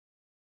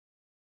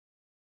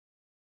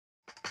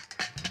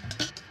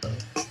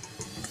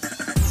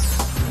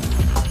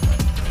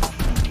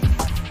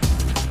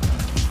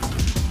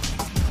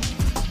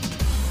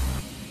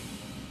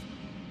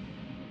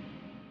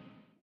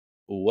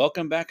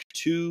Welcome back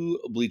to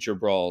Bleacher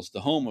Brawls,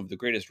 the home of the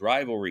greatest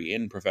rivalry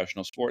in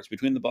professional sports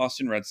between the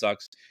Boston Red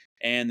Sox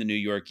and the New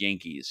York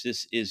Yankees.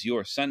 This is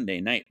your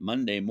Sunday night,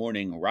 Monday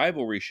morning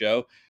rivalry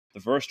show, the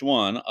first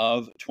one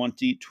of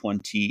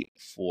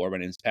 2024. My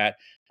name is Pat.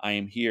 I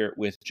am here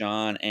with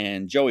John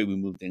and Joey. We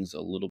moved things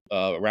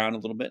around a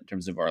little bit in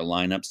terms of our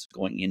lineups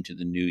going into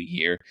the new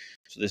year.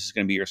 So this is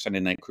going to be your Sunday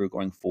night crew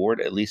going forward,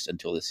 at least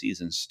until the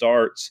season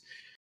starts.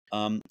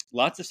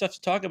 Lots of stuff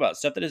to talk about,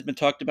 stuff that has been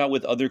talked about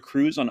with other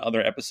crews on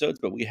other episodes,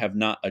 but we have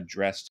not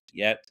addressed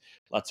yet.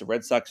 Lots of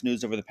Red Sox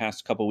news over the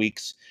past couple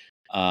weeks.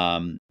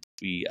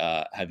 We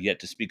have yet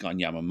to speak on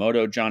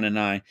Yamamoto, John and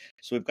I.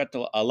 So we've got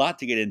a lot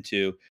to get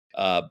into.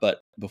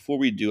 But before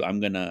we do, I'm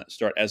going to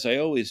start, as I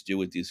always do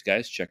with these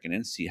guys, checking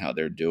in, see how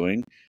they're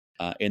doing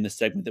in the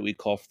segment that we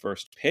call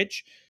First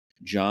Pitch.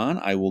 John,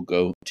 I will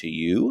go to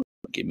you.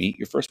 Give me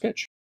your first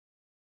pitch.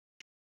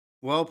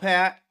 Well,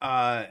 Pat,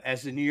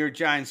 as a New York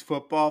Giants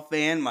football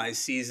fan, my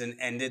season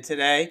ended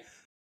today.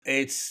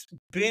 It's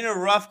been a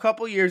rough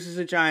couple years as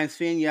a Giants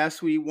fan. Yes,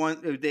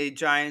 the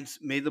Giants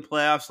made the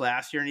playoffs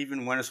last year and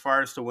even went as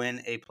far as to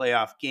win a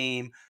playoff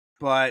game.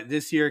 But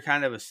this year,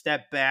 kind of a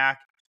step back.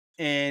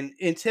 And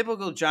in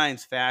typical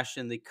Giants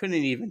fashion, they couldn't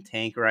even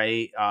tank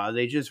right.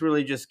 They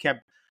just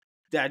kept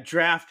that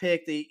draft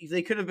pick.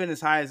 They could have been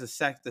as high as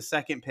the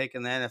second pick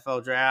in the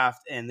NFL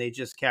draft, and they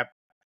just kept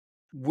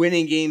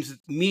winning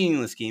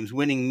meaningless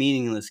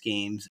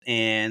games,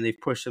 and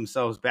they've pushed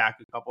themselves back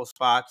a couple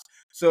spots.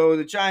 So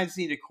the Giants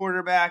need a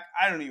quarterback.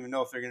 I don't even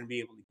know if they're going to be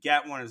able to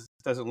get one. It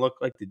doesn't look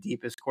like the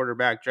deepest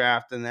quarterback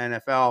draft in the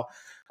NFL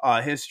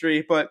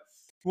history, but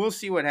we'll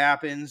see what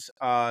happens.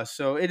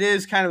 So it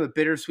is kind of a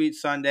bittersweet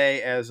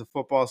Sunday as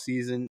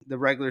the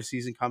regular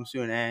season comes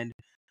to an end.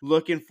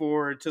 Looking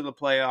forward to the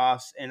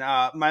playoffs. And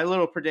my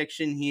little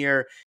prediction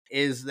here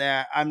is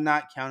that I'm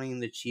not counting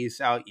the Chiefs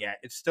out yet.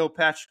 It's still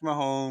Patrick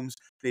Mahomes.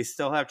 They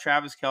still have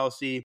Travis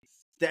Kelce.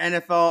 The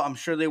NFL, I'm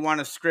sure they want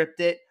to script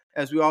it.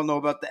 As we all know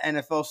about the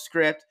NFL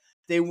script,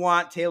 they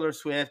want Taylor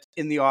Swift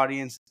in the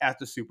audience at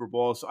the Super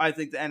Bowl. So I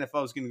think the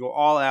NFL is going to go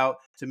all out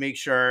to make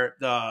sure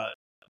the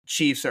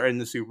Chiefs are in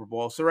the Super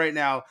Bowl. So right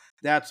now,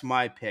 that's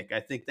my pick.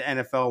 I think the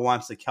NFL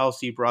wants the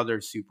Kelce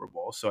brothers Super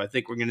Bowl. So I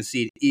think we're going to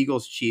see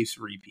Eagles-Chiefs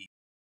repeat.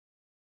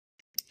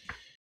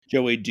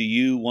 Joey, do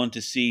you want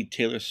to see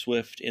Taylor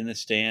Swift in the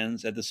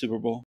stands at the Super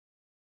Bowl?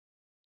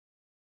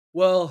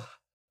 Well,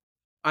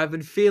 I've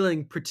been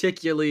feeling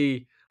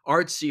particularly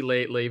artsy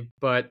lately,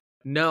 but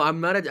no,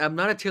 I'm not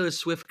a Taylor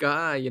Swift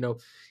guy.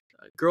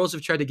 Girls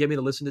have tried to get me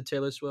to listen to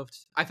Taylor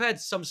Swift. I've had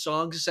some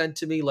songs sent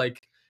to me like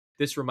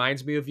 "This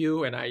Reminds Me of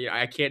You," and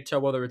I can't tell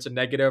whether it's a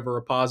negative or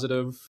a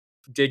positive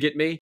dig at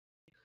me.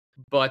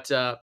 But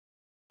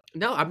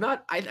no, I'm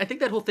not. I think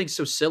that whole thing's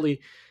so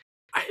silly.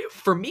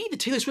 For me, the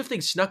Taylor Swift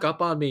thing snuck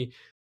up on me.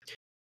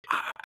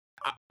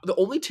 The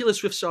only Taylor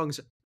Swift songs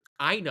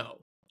I know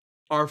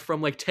are from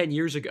like 10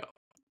 years ago.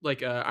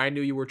 Like I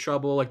Knew You Were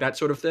Trouble, like that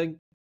sort of thing.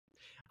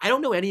 I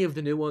don't know any of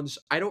the new ones.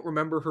 I don't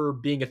remember her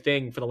being a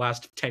thing for the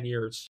last 10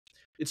 years.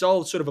 It's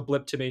all sort of a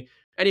blip to me.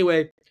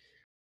 Anyway,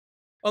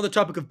 on the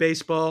topic of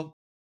baseball,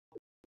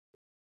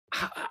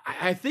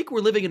 I think we're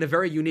living in a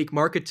very unique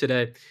market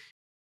today.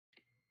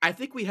 I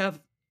think we have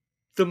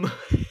the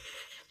most.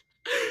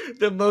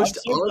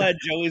 I'm so glad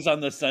Joey's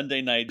on the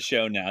Sunday night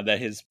show now that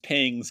his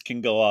pings can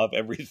go off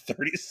every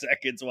 30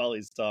 seconds while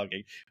he's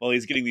talking, while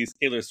he's getting these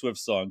Taylor Swift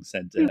songs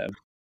sent to him.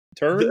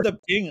 Turn the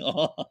ping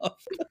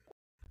off.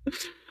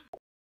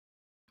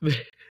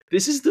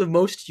 This is the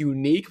most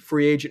unique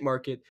free agent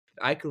market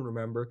I can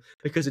remember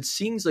because it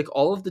seems like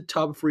all of the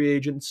top free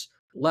agents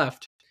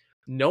left.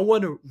 No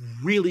one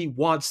really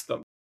wants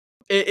them.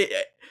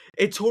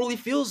 It totally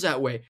feels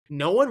that way.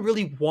 No one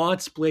really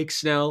wants Blake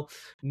Snell.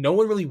 No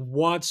one really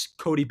wants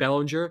Cody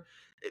Bellinger.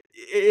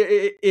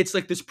 It's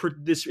like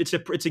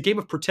it's a game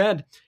of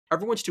pretend.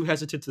 Everyone's too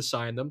hesitant to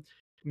sign them.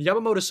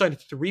 Yamamoto signed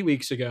 3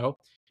 weeks ago.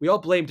 We all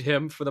blamed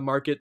him for the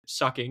market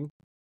sucking.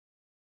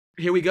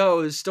 Here we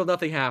go. There's still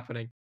nothing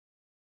happening.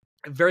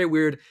 Very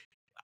weird.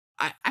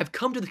 I've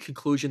come to the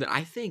conclusion that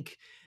I think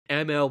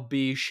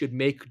MLB should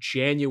make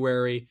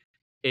January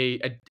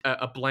a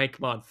blank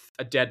month,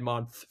 a dead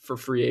month for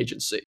free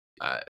agency.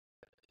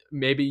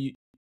 Maybe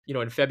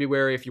in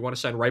February, if you want to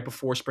sign right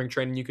before spring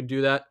training, you can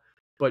do that.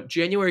 But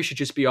January should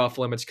just be off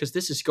limits because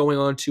this is going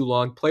on too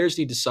long. Players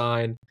need to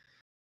sign.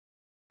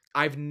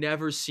 I've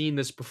never seen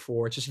this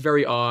before. It's just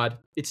very odd.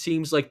 It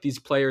seems like these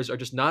players are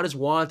just not as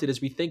wanted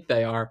as we think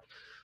they are.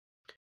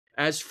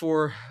 As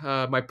for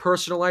my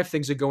personal life,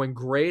 things are going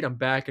great. I'm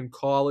back in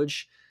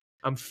college.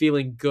 I'm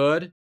feeling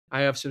good.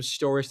 I have some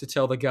stories to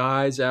tell the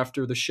guys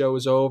after the show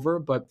is over,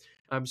 but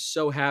I'm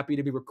so happy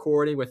to be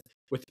recording with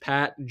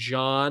Pat and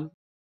John.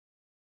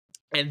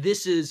 And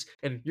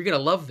you're going to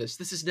love this.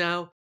 This is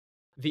now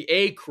the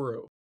A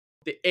crew,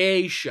 the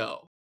A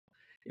show.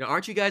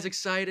 Aren't you guys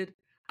excited?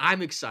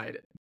 I'm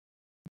excited.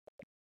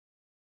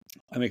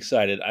 I'm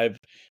excited. I've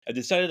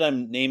decided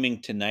I'm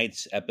naming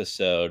tonight's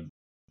episode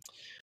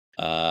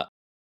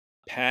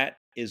Pat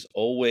is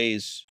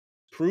always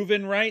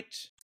proven right,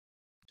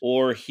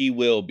 or he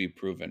will be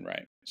proven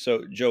right.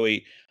 So,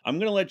 Joey, I'm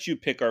going to let you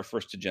pick our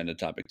first agenda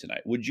topic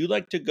tonight. Would you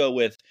like to go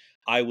with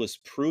I was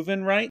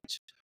proven right,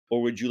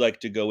 or would you like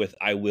to go with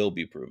I will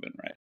be proven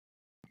right?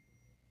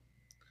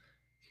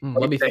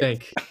 Let me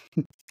think.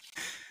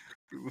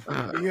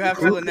 You have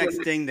till the next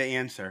ding to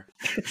answer.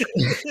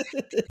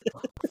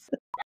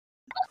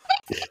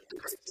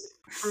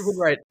 Proven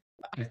right.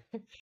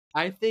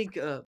 I think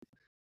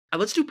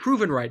let's do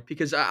proven right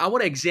because I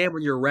want to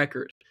examine your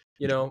record.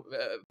 You know,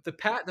 the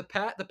Pat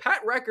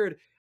record,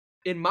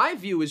 in my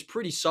view, is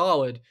pretty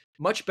solid.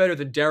 Much better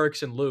than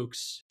Derek's and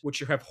Luke's, which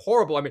have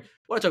horrible. I mean,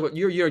 want to talk about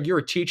you're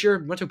a teacher.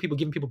 Want to talk about people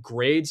giving people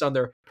grades on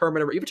their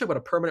permanent. You ever talk about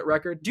a permanent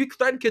record? Do you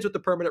threaten kids with the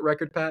permanent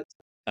record, Pat?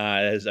 I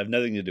have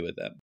nothing to do with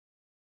that.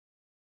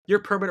 Your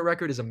permanent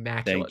record is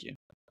immaculate. Thank you.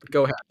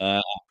 Go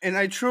ahead. And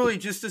I truly,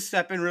 just to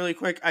step in really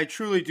quick, I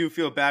truly do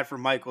feel bad for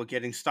Michael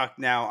getting stuck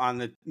now on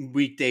the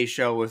weekday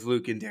show with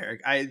Luke and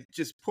Derek.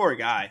 Poor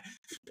guy.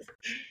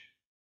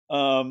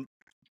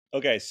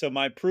 Okay, so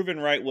my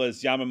proven right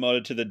was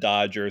Yamamoto to the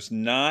Dodgers.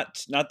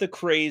 Not the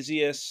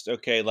craziest.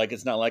 Okay, like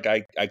it's not like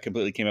I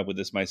completely came up with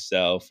this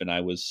myself, and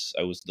I was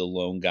the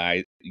lone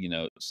guy,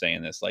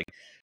 saying this. Like,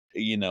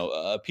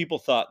 people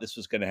thought this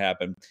was going to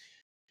happen.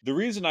 The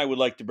reason I would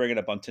like to bring it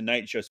up on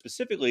tonight's show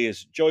specifically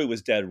is Joey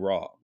was dead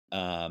wrong.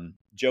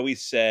 Joey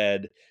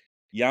said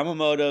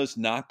Yamamoto's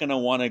not going to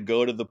want to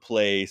go to the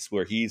place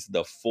where he's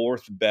the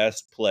fourth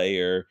best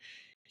player.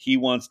 He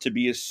wants to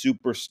be a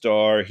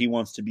superstar. He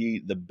wants to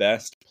be the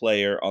best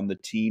player on the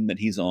team that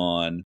he's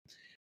on.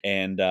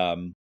 And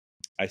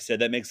I said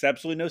that makes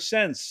absolutely no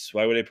sense.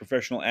 Why would a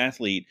professional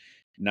athlete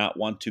not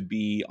want to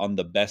be on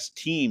the best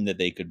team that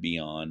they could be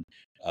on,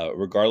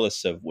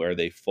 regardless of where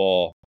they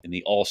fall in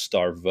the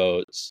all-star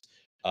votes?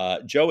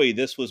 Joey,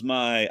 this was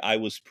I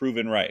was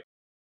proven right.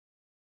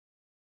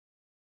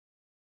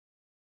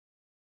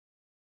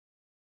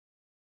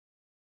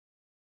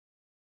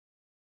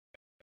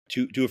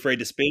 Too afraid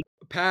to speak?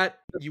 Pat,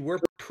 you were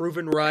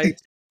proven right.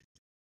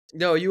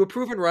 No, you were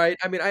proven right.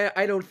 I mean,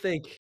 I don't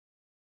think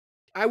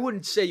I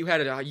wouldn't say you had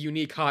a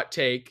unique hot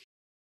take.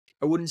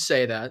 I wouldn't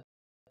say that.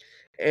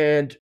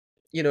 And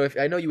if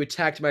I know you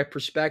attacked my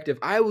perspective,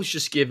 I was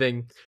just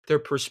giving the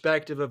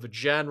perspective of a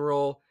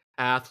general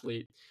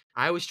athlete.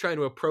 I was trying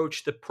to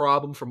approach the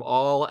problem from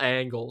all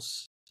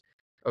angles.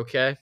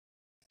 Okay?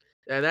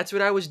 And that's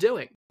what I was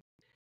doing.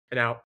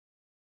 Now,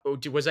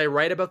 was I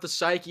right about the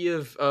psyche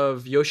of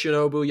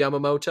Yoshinobu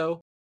Yamamoto?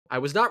 I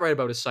was not right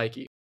about his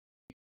psyche.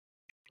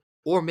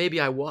 Or maybe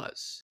I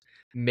was.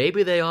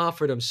 Maybe they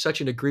offered him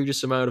such an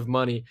egregious amount of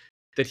money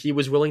that he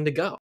was willing to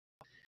go.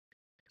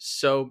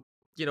 So,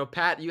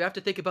 Pat, you have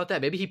to think about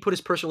that. Maybe he put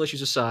his personal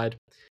issues aside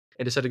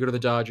and decided to go to the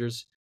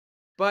Dodgers.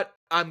 But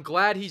I'm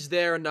glad he's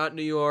there and not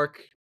New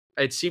York.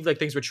 It seemed like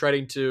things were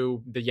treading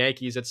to the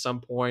Yankees at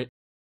some point,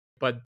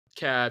 but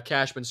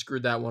Cashman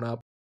screwed that one up.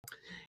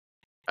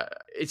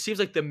 It seems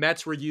like the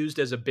Mets were used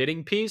as a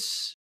bidding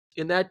piece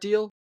in that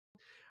deal.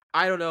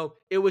 I don't know.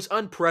 It was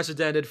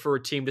unprecedented for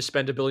a team to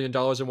spend $1 billion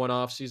in one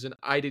offseason.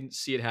 I didn't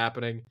see it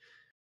happening.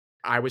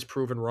 I was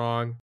proven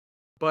wrong.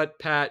 But,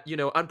 Pat,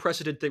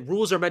 unprecedented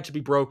rules are meant to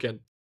be broken.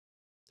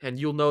 And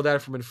you'll know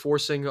that from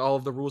enforcing all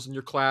of the rules in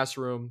your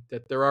classroom,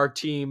 that there are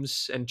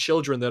teams and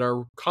children that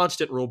are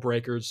constant rule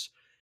breakers.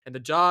 And the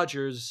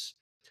Dodgers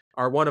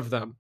are one of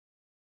them.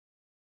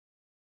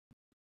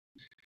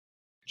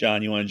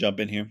 John, you want to jump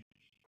in here?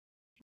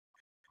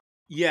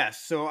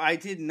 Yes, so I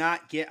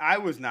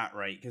was not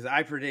right because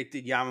I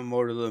predicted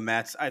Yamamoto to the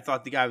Mets. I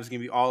thought the guy was going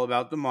to be all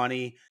about the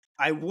money.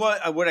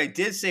 What I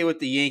did say what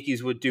the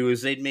Yankees would do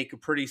is they'd make a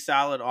pretty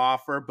solid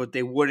offer, but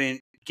they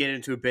wouldn't get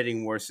into a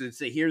bidding war. So they'd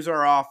say, here's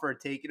our offer,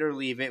 take it or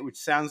leave it, which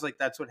sounds like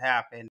that's what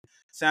happened.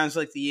 Sounds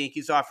like the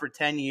Yankees offered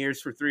 10 years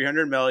for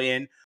 $300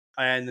 million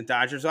and the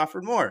Dodgers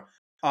offered more.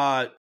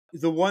 The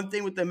one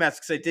thing with the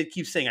Mets, because I did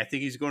keep saying, I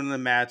think he's going to the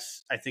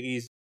Mets. I think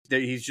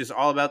he's just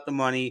all about the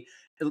money.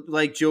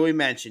 Like Joey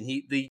mentioned,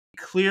 they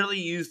clearly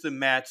used the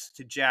Mets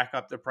to jack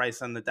up the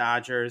price on the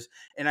Dodgers.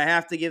 And I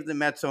have to give the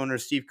Mets owner,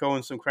 Steve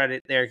Cohen, some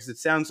credit there because it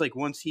sounds like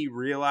once he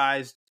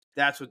realized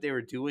that's what they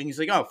were doing, he's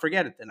like, oh,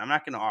 forget it then. I'm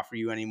not going to offer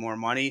you any more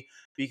money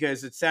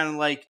because it sounded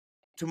like,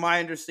 to my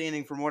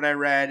understanding from what I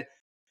read,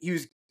 he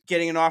was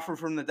getting an offer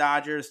from the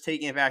Dodgers,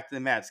 taking it back to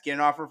the Mets. Get an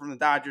offer from the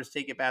Dodgers,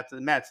 take it back to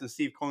the Mets. And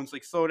Steve Cohen's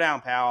like, slow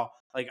down, pal.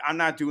 Like, I'm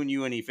not doing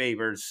you any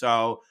favors.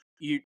 So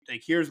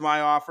here's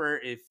my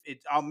offer.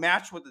 I'll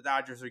match what the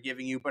Dodgers are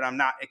giving you, but I'm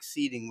not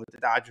exceeding what the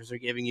Dodgers are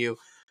giving you.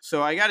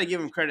 So I got to give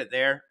him credit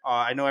there.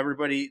 I know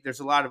there's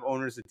a lot of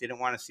owners that didn't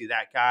want to see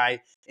that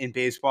guy in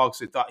baseball because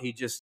they thought he'd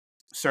just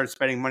start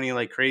spending money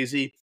like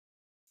crazy.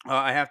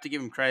 I have to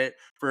give him credit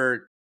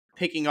for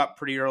picking up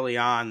pretty early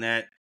on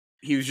that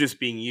he was just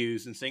being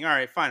used and saying, all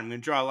right, fine, I'm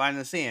going to draw a line in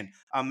the sand.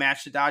 I'll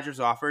match the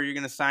Dodgers offer. You're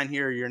going to sign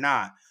here or you're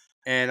not.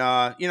 And,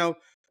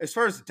 as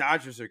far as the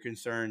Dodgers are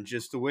concerned,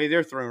 just the way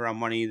they're throwing around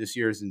money this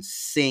year is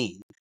insane.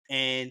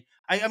 And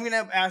I'm going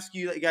to ask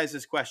you guys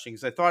this question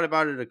because I thought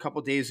about it a couple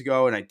days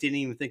ago and I didn't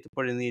even think to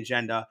put it in the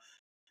agenda.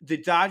 the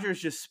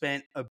Dodgers just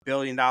spent $1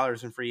 billion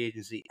in free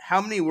agency.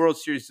 How many World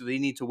Series do they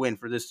need to win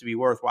for this to be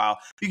worthwhile?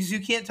 Because you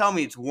can't tell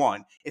me it's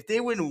one. If they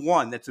win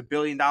one, that's $1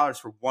 billion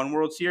for one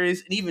World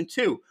Series, and even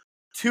two,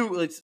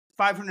 it's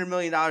 $500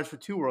 million for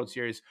 2 World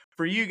Series.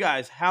 For you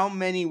guys, how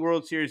many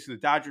World Series do the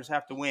Dodgers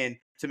have to win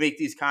to make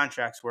these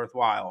contracts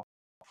worthwhile?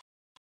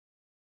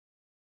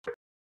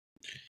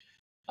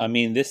 I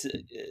mean, this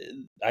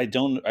I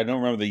don't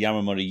remember the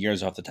Yamamoto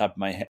years off the top of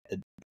my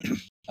head.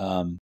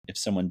 If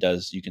someone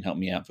does, you can help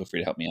me out. Feel free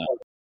to help me out.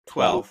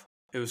 12.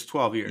 It was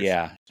 12 years.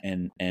 Yeah,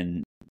 and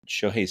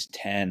Shohei's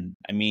 10.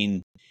 I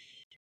mean,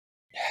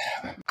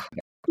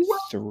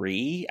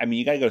 3. I mean,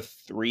 you got to go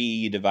 3.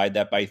 You divide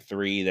that by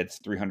 3. That's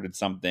 300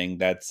 something.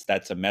 That's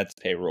a Mets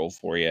payroll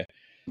for you.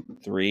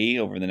 3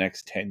 over the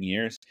next 10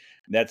 years.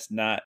 That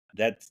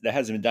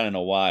hasn't been done in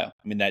a while.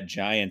 I mean, that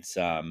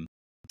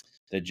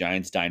the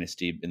Giants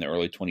dynasty in the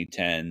early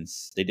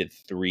 2010s, they did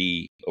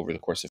 3 over the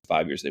course of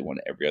 5 years. They won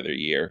every other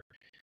year.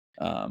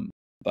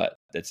 But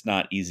that's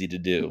not easy to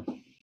do.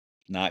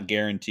 Not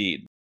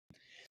guaranteed.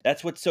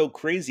 That's what's so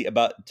crazy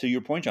about, to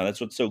your point, John,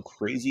 that's what's so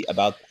crazy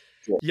about.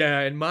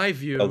 Yeah, in my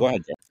view, go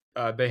ahead,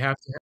 they have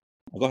to.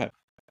 Go ahead.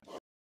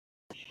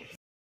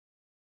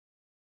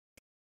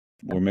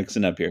 We're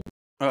mixing up here.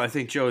 Oh, I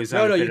think Joey's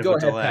No, on a bit you of go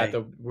a ahead,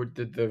 delay.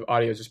 Pat. The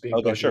audio is just being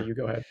Okay, buggy. sure. You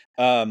go ahead.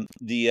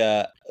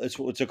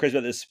 What's so crazy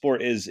about this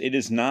sport is it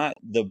is not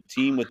the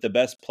team with the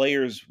best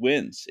players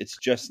wins. It's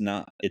just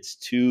not. It's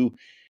too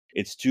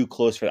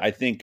close for. I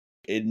think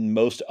in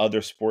most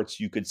other sports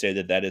you could say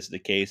that is the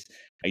case.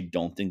 I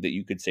don't think that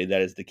you could say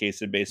that is the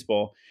case in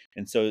baseball.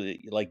 And so,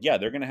 like, yeah,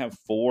 they're going to have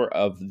 4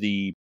 of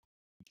the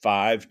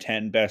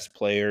 5-10 best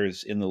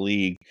players in the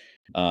league,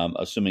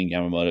 assuming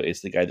Yamamoto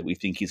is the guy that we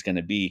think he's going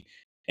to be.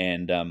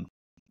 And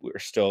we're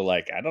still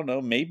like, I don't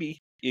know, maybe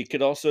it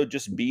could also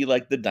just be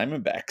like the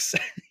Diamondbacks.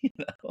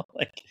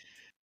 Like,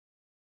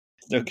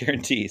 no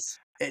guarantees.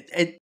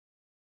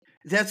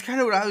 That's kind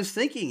of what I was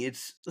thinking.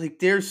 It's like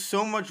there's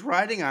so much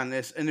riding on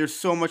this, and there's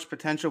so much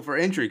potential for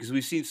injury because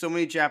we've seen so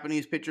many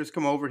Japanese pitchers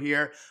come over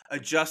here,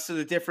 adjust to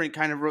the different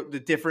kind of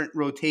the different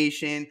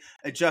rotation,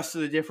 adjust to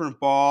the different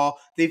ball.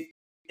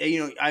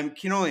 I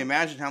can only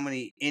imagine how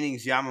many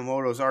innings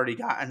Yamamoto's already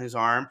got on his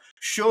arm.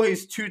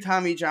 Shohei's 2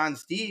 Tommy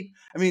Johns deep.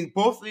 I mean,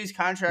 both of these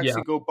contracts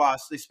could go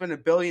bust. They spend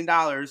 $1 billion,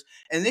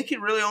 and they could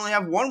really only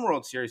have 1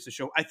 World Series to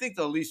show. I think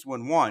they'll at least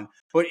win 1.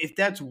 But if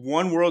that's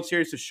 1 World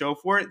Series to show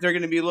for it, they're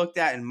going to be looked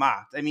at and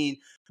mocked. I mean,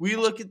 we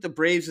look at the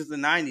Braves of the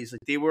 90s.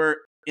 Like, they were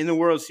in the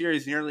World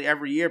Series nearly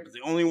every year, but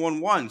they only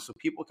won 1. So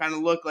people kind of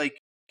look like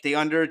they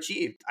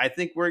underachieved. I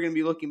think we're going to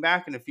be looking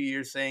back in a few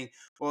years saying,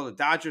 well, the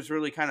Dodgers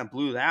really kind of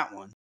blew that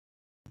one.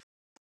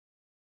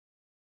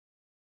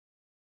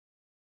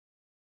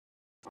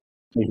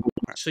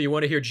 So you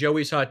want to hear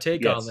Joey's hot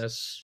take Yes. on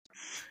this?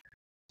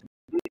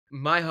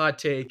 My hot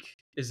take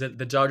is that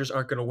the Dodgers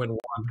aren't going to win 1.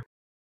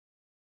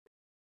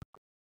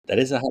 That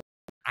is a hot.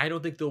 I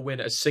don't think they'll win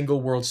a single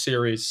World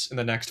Series in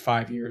the next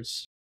 5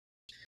 years.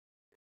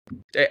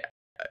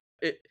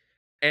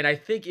 And I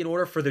think in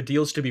order for the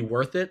deals to be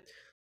worth it,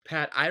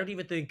 Pat, I don't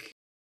even think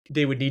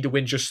they would need to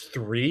win just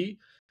 3.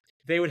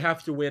 They would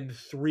have to win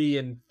 3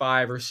 in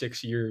 5 or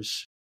 6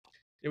 years.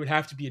 It would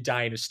have to be a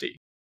dynasty.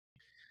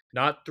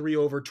 Not 3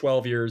 over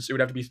 12 years. It would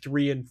have to be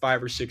 3 in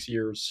 5 or 6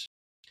 years.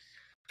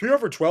 3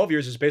 over 12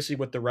 years is basically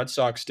what the Red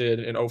Sox did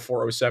in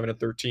 04, 07, and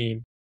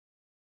 13.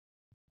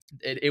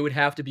 It would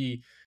have to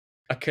be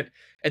and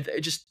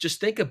just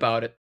think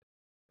about it.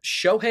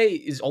 Shohei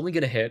is only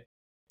going to hit.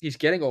 He's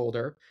getting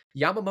older.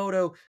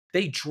 Yamamoto,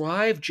 they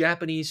drive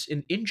Japanese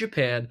in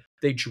Japan.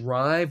 They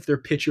drive their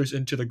pitchers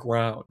into the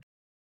ground.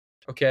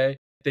 Okay?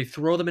 They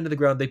throw them into the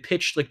ground. They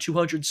pitched like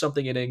 200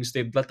 something innings.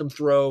 They let them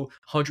throw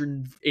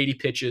 180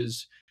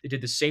 pitches. They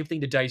did the same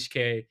thing to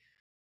Daisuke.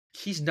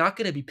 He's not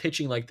going to be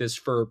pitching like this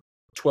for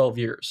 12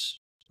 years.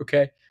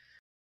 Okay?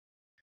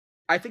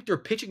 I think their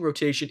pitching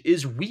rotation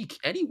is weak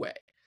anyway.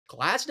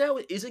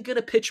 Glasnow isn't going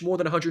to pitch more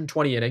than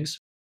 120 innings.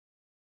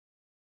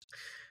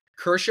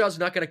 Kershaw's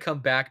not going to come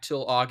back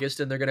till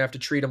August, and they're going to have to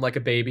treat him like a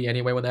baby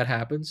anyway when that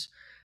happens.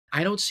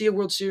 I don't see a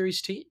World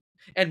Series team.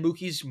 And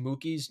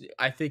Mookie's,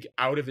 I think,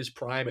 out of his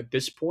prime at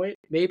this point,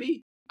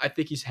 maybe. I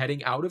think he's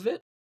heading out of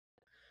it.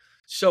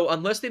 So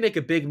unless they make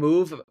a big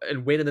move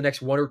and win in the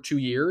next 1 or 2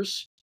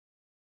 years,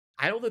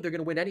 I don't think they're going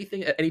to win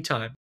anything at any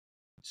time.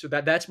 So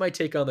that's my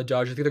take on the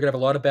Dodgers. I think they're going to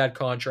have a lot of bad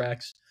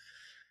contracts.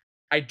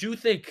 I do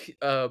think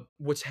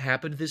what's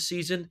happened this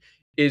season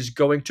is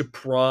going to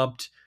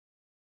prompt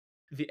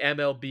the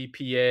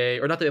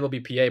MLBPA, or not the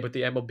MLBPA, but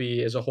the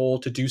MLB as a whole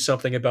to do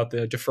something about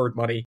the deferred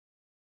money.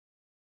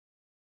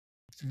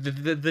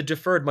 The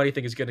deferred money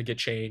thing is going to get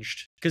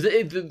changed because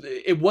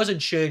it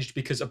wasn't changed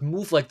because a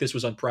move like this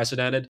was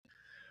unprecedented.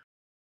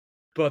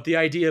 But the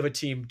idea of a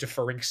team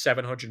deferring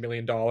 $700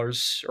 million or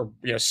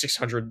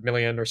 $600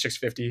 million or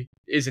 $650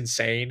 is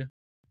insane,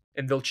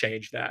 and they'll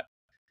change that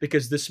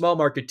because the small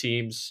market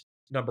teams,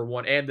 number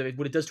one, and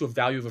what it does to a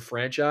value of a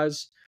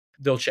franchise,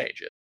 they'll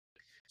change it.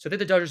 So I think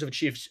the Dodgers have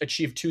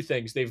achieved 2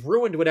 things. They've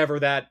ruined whatever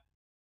that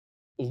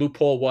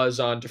loophole was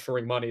on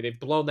deferring money. They've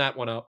blown that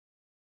one up.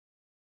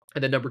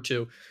 And then number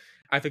two,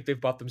 I think they've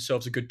bought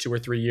themselves a good 2 or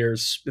 3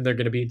 years, and they're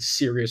going to be in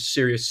serious,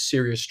 serious,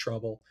 serious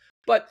trouble.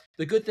 But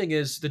the good thing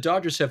is the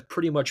Dodgers have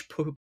pretty much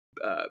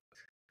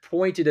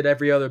pointed at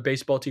every other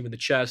baseball team in the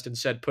chest and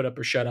said, "Put up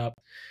or shut up."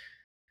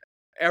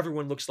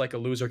 Everyone looks like a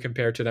loser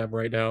compared to them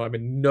right now. I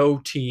mean, no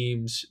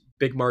teams,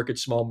 big market,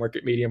 small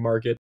market, medium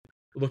market,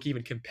 look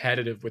even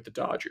competitive with the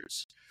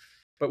Dodgers.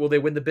 But will they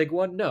win the big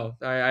one? No,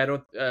 I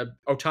don't.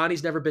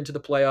 Otani's never been to the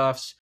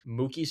playoffs.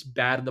 Mookie's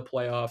bad in the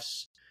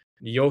playoffs.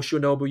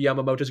 Yoshinobu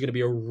Yamamoto is going to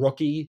be a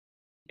rookie,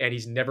 and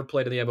he's never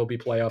played in the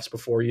MLB playoffs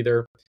before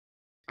either.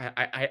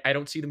 I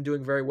don't see them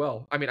doing very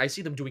well. I mean, I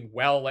see them doing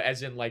well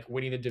as in like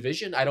winning the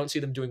division. I don't see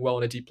them doing well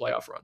in a deep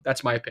playoff run.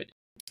 That's my opinion.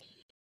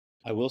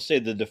 I will say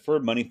the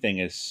deferred money thing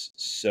is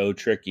so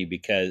tricky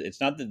because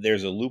it's not that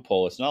there's a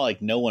loophole. It's not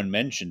like no one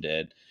mentioned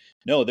it.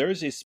 No, there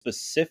is a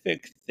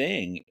specific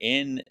thing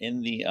in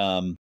the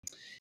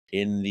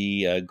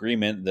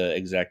agreement. The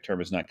exact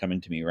term is not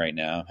coming to me right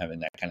now. I'm having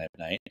that kind of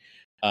night.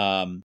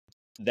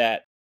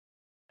 That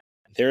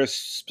there's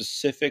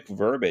specific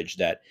verbiage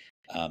that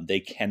they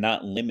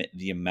cannot limit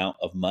the amount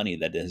of money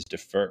that is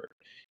deferred.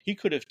 He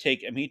could have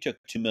taken. I mean, he took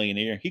 $2 million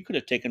a year. He could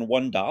have taken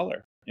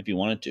 $1 if he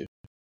wanted to.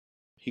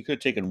 He could have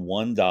taken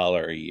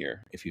 $1 a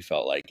year if he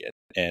felt like it.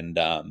 And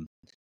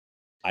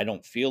I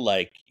don't feel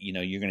like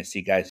you're going to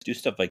see guys do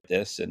stuff like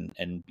this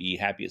and be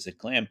happy as a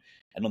clam.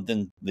 I don't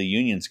think the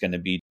union's going to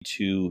be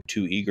too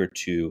eager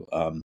to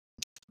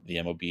the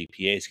MLB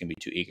PA is going to be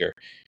too eager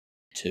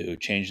to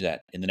change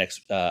that in the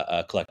next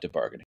collective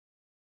bargaining.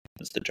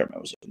 That's the term I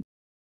was looking.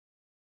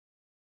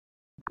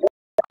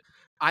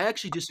 I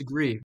actually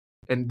disagree,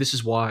 and this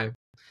is why.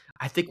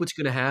 I think what's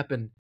going to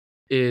happen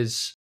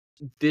is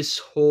this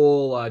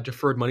whole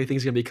deferred money thing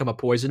is going to become a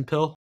poison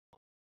pill.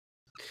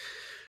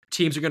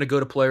 Teams are going to go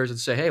to players and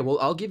say, "Hey, well,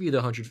 I'll give you the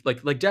 100,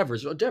 like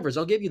Devers. Devers,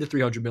 I'll give you the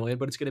 300 million,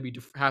 but it's going to be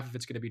half of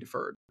it's going to be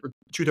deferred, or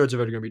 2/3 of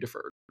it are going to be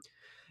deferred."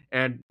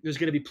 And there's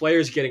going to be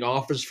players getting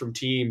offers from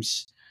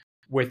teams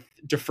with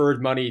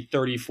deferred money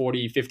 30,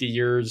 40, 50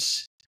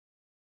 years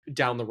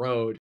down the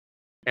road,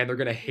 and they're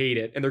going to hate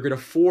it, and they're going to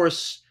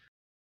force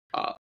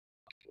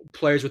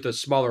players with a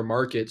smaller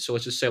market. So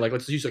let's just say, like,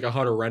 let's use like a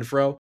Hunter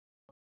Renfroe.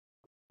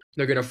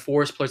 They're going to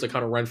force players like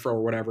Hunter Renfroe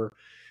or whatever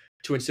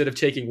to, instead of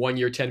taking 1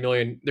 year, 10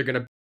 million, they're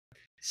going to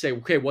say,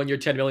 okay, 1 year,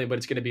 10 million, but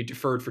it's going to be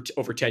deferred for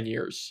over 10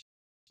 years.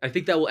 I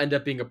think that will end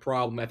up being a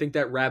problem. I think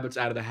that rabbit's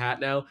out of the hat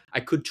now. I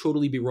could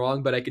totally be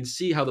wrong, but I can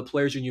see how the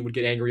players union would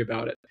get angry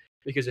about it.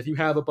 Because if you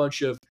have a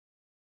bunch of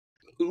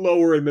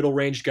lower and middle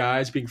range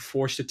guys being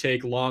forced to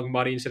take long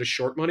money instead of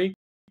short money,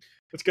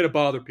 it's going to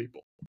bother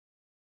people.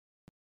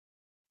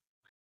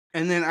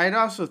 And then I'd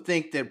also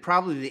think that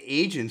probably the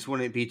agents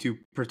wouldn't be too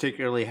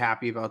particularly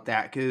happy about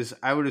that, because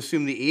I would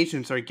assume the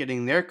agents are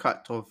getting their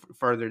cut till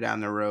further down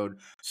the road.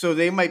 So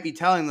they might be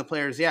telling the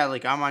players, yeah,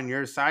 like, I'm on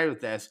your side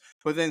with this,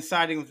 but then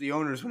siding with the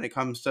owners when it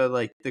comes to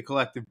like the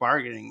collective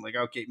bargaining. Like,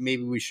 okay,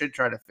 maybe we should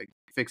try to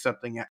fix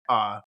something,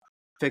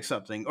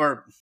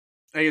 or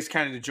I guess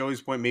kind of to Joey's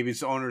point, maybe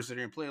it's the owners that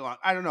are going to play along.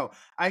 I don't know.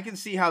 I can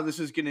see how this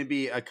is going to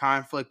be a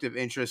conflict of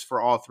interest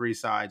for all three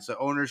sides: the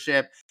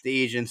ownership,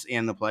 the agents,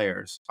 and the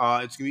players.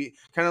 It's going to be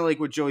kind of like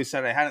what Joey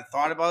said. I hadn't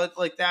thought about it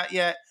like that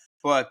yet,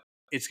 but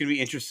it's going to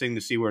be interesting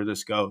to see where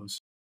this goes.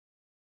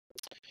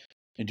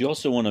 I do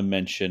also want to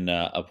mention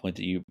a point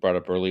that you brought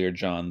up earlier,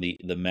 John, the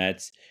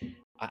Mets.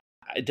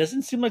 It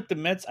doesn't seem like the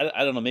Mets,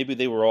 I don't know, maybe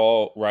they were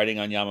all riding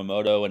on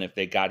Yamamoto, and if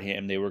they got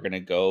him, they were going to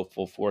go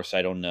full force.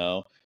 I don't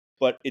know.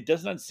 But it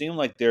does not seem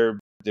like they're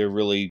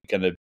really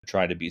going to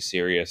try to be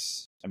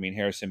serious. I mean,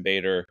 Harrison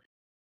Bader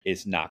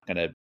is not going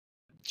to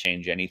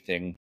change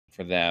anything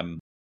for them.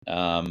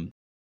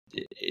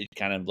 It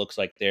kind of looks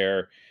like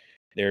they're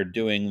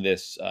doing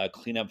this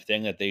cleanup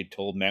thing that they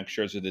told Max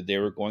Scherzer that they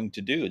were going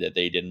to do, that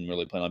they didn't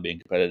really plan on being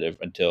competitive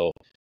until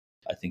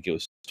I think it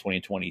was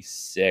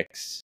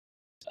 2026.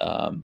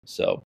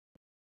 So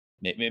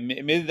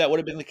maybe that would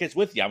have been the case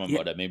with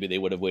Yamamoto. Yeah. Maybe they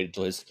would have waited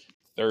till his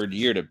third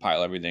year to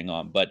pile everything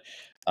on. But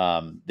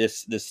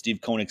this Steve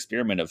Cohen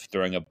experiment of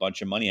throwing a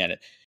bunch of money at it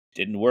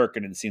didn't work,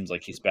 and it seems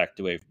like he's backed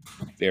away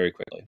very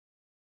quickly.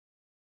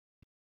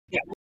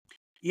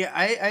 Yeah,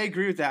 I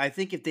agree with that. I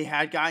think if they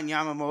had gotten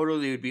Yamamoto,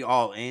 they would be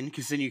all in,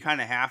 because then you kind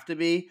of have to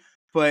be.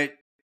 But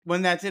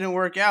when that didn't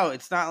work out,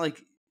 it's not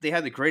like they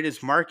had the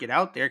greatest market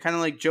out there. Kind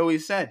of like Joey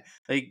said,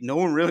 like, no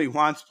one really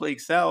wants Blake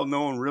Snell.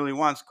 No one really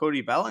wants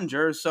Cody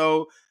Bellinger.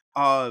 So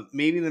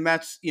maybe the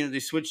Mets, they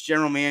switched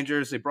general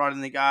managers. They brought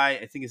in the guy,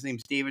 I think his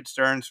name's David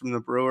Stearns from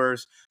the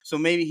Brewers. So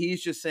maybe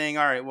he's just saying,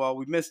 all right, well,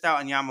 we missed out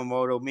on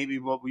Yamamoto. Maybe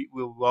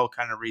we'll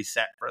kind of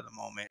reset for the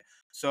moment.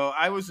 So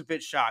I was a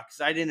bit shocked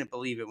because I didn't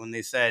believe it when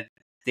they said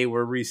they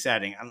were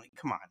resetting. I'm like,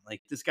 come on,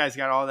 like, this guy's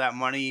got all that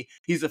money.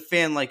 He's a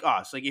fan like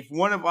us. Like, if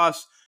one of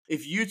us,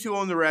 if you two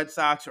own the Red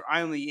Sox or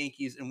I own the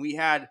Yankees and we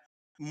had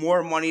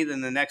more money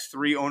than the next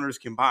three owners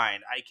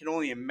combined, I can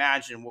only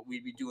imagine what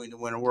we'd be doing to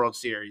win a World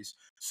Series.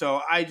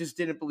 So I just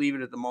didn't believe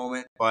it at the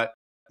moment, but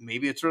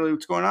maybe it's really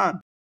what's going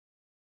on.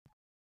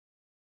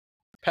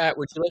 Pat,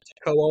 would you like to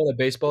co-own a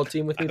baseball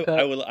team with me, Pat?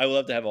 I would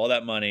love to have all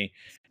that money,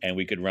 and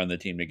we could run the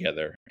team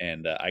together.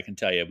 And I can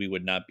tell you, we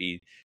would not be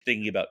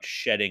thinking about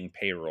shedding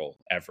payroll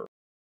ever.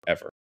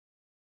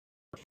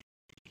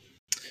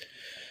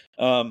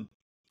 All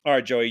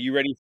right, Joey, you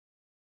ready?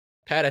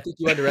 Pat, I think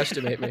you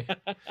underestimate me.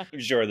 I'm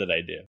sure that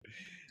I do.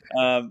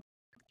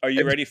 Are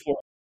you ready for?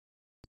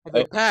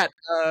 Like, Pat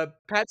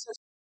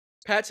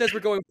says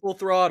we're going full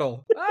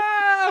throttle.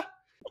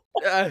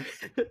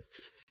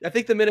 I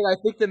think the minute I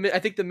get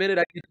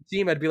the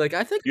team, I'd be like,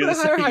 I think You're we're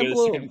the, gonna hire you're Chaim the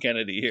Bloom. Sam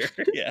Kennedy here.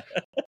 Yeah.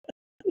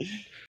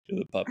 You're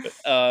the puppet.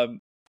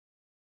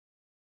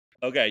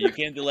 Okay, you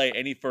can't delay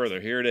any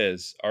further. Here it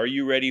is. Are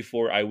you ready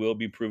for I will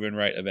be proven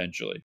right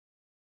eventually?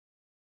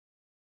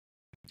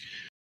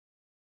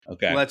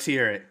 Okay. Let's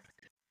hear it.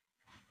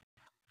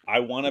 I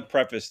want to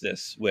preface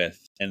this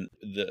with, and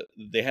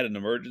they had an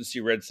emergency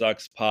Red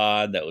Sox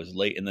pod that was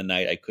late in the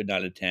night. I could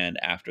not attend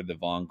after the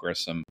Vaughn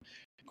Grissom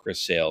Chris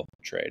Sale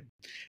trade.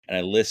 And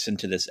I listened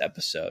to this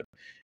episode,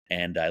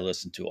 and I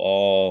listened to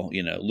all,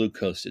 Luke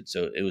hosted,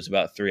 so it was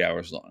about 3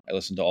 hours long. I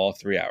listened to all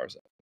 3 hours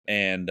of it,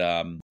 and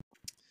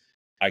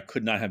I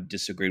could not have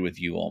disagreed with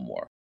you all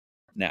more.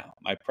 Now,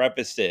 my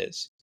preface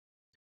is,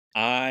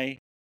 I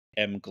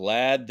am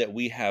glad that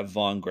we have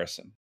Vaughn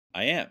Grissom.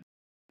 I am.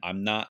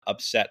 I'm not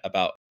upset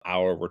about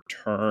our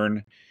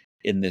return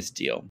in this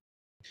deal.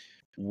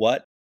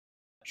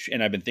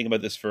 And I've been thinking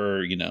about this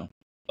for,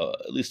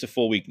 at least a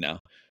full week now.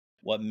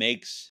 What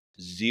makes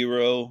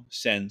zero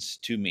sense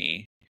to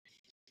me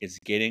is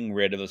getting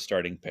rid of the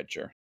starting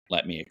pitcher.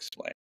 Let me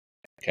explain.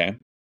 Okay.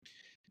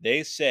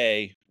 They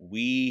say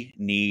we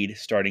need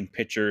starting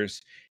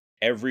pitchers.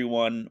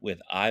 Everyone with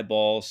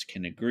eyeballs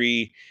can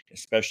agree,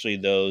 especially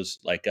those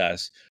like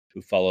us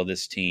who follow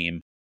this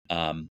team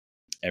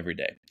every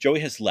day. Joey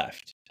has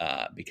left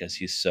because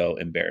he's so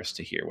embarrassed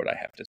to hear what I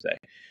have to say.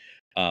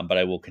 But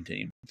I will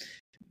continue.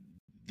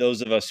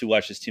 Those of us who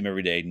watch this team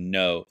every day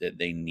know that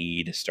they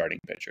need starting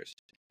pitchers.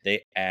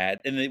 They add,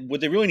 and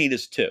what they really need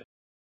is two.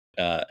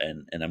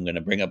 And I'm going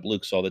to bring up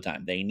Luke's all the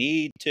time. They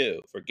need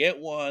two. Forget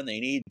one. They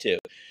need two.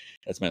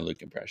 That's my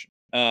Luke impression.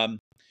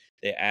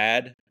 They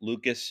add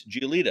Lucas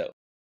Giolito.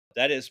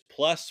 That is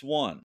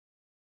 +1.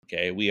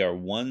 Okay, we are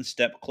one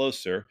step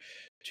closer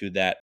to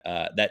that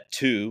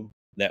two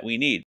that we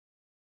need.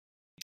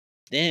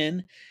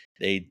 Then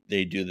they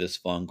do this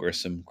Vaughn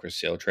Grissom Chris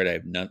Sale trade. I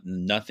have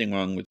nothing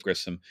wrong with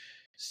Grissom.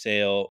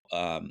 Sale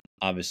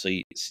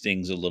obviously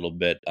stings a little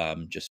bit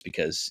just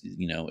because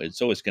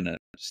it's always going to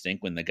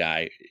stink when the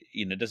guy,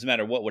 it doesn't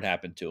matter what would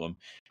happen to him,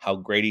 how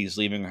great he's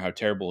leaving or how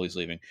terrible he's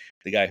leaving.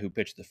 The guy who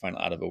pitched the final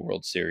out of a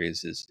World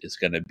Series is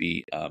going to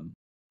be a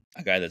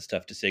guy that's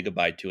tough to say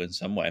goodbye to in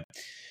some way.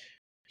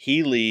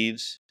 He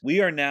leaves.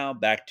 We are now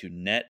back to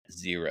net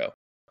zero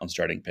on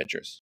starting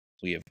pitchers.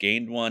 We have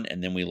gained one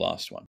and then we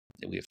lost one.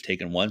 We have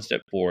taken one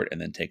step forward and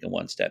then taken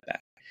one step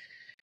back.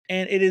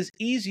 And it is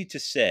easy to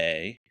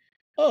say,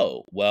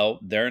 oh, well,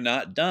 they're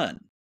not done.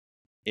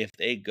 If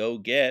they go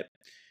get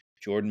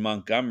Jordan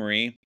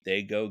Montgomery,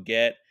 they go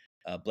get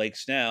Blake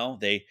Snell,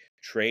 they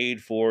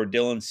trade for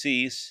Dylan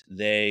Cease,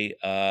 they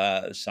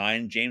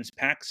sign James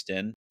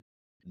Paxton,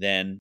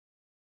 then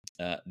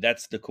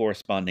that's the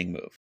corresponding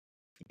move.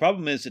 The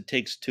problem is it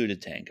takes two to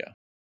tango.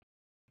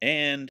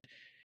 And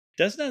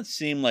does not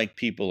seem like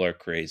people are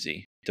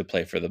crazy to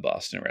play for the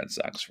Boston Red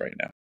Sox right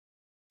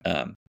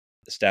now.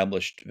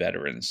 Established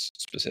veterans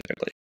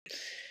specifically.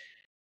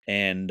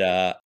 And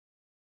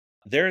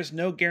there is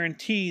no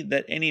guarantee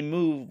that any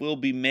move will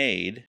be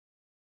made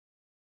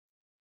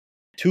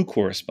to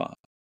correspond.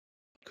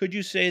 Could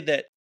you say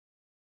that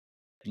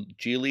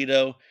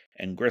Giolito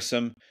and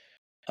Grissom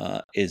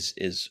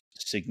is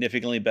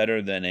significantly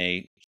better than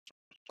a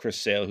Chris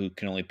Sale who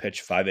can only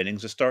pitch 5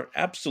 innings to start?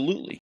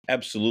 Absolutely.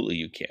 Absolutely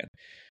you can.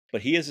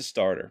 But he is a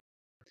starter,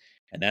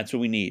 and that's what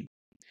we need.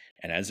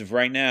 And as of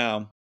right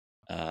now,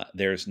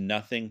 there's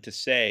nothing to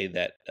say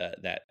that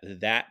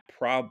that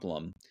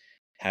problem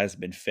has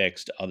been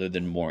fixed other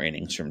than more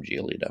innings from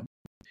Giolito.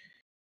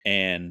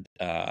 And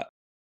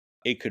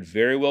it could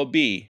very well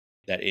be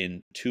that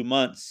in 2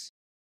 months,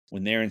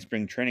 when they're in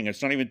spring training,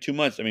 it's not even 2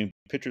 months. I mean,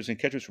 pitchers and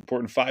catchers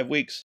report in 5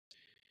 weeks.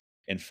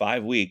 In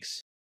 5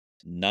 weeks,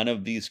 none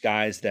of these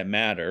guys that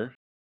matter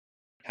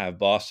have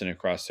Boston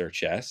across their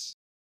chests.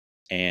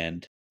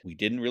 And we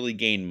didn't really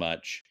gain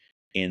much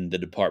in the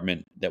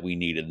department that we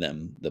needed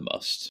them the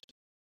most.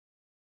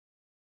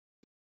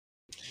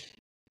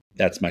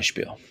 That's my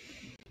spiel.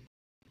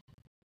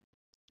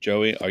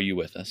 Joey, are you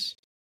with us?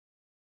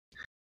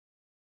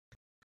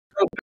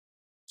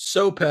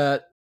 So,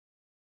 Pat,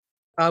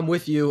 I'm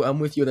with you. And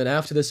then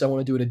after this, I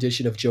want to do an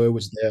edition of Joey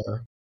Was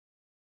There.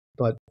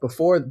 But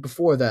before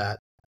that,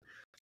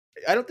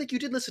 I don't think you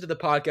did listen to the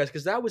podcast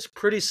because that was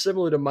pretty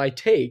similar to my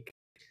take.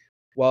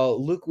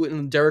 While Luke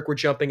and Derek were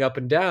jumping up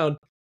and down,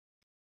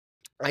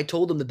 I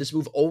told them that this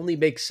move only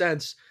makes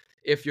sense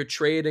if you're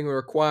trading or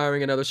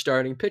acquiring another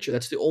starting pitcher.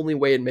 That's the only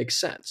way it makes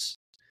sense.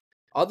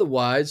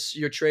 Otherwise,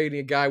 you're trading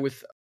a guy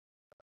with,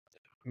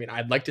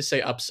 I'd like to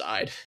say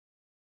upside.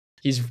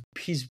 He's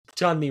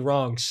done me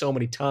wrong so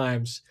many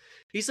times.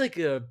 He's like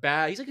an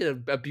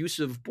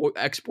abusive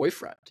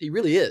ex-boyfriend. He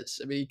really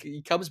is. I mean,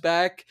 he comes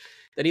back,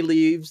 then he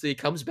leaves, then he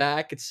comes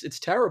back. It's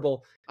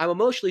terrible. I'm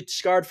emotionally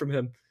scarred from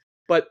him,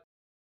 but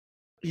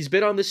he's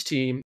been on this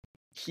team.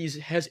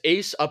 Has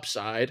ace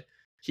upside.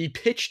 He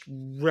pitched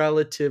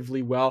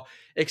relatively well,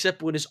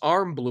 except when his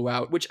arm blew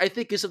out, which I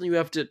think is something you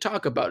have to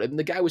talk about. And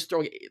the guy was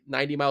throwing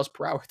 90 miles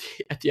per hour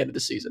at the end of the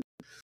season.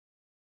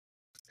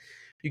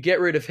 You get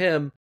rid of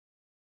him.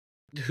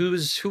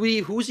 Who's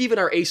even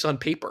our ace on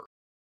paper?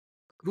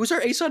 Who's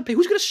our ace on paper?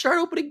 Who's going to start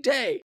opening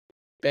day?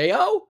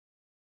 Bayo?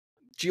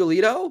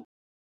 Giolito?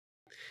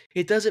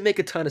 It doesn't make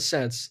a ton of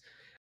sense.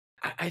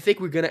 I think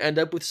we're going to end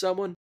up with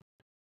someone.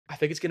 I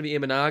think it's going to be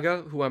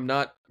Imanaga, who I'm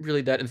not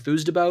really that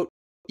enthused about.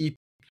 He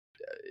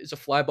is a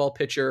fly ball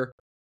pitcher.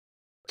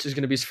 This is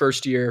going to be his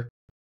first year.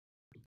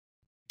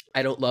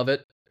 I don't love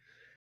it.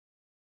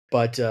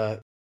 But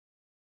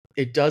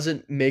it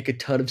doesn't make a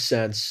ton of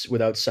sense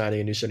without signing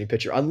a new starting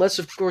pitcher. Unless,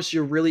 of course,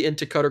 you're really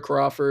into Cutter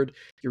Crawford.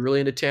 You're really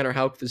into Tanner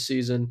Houck this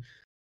season,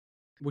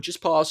 which is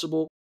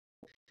possible.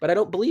 But I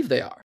don't believe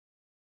they are.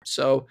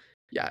 So,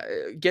 yeah,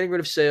 getting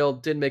rid of Sale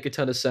didn't make a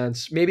ton of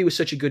sense. Maybe it was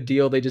such a good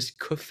deal, they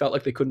just felt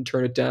like they couldn't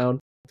turn it down.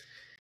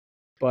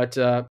 But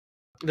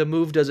the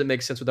move doesn't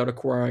make sense without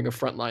acquiring a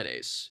frontline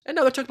ace. And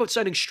now they're talking about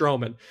signing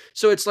Stroman.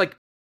 So it's like,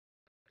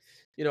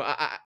 you know,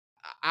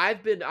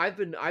 I've been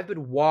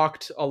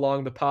walked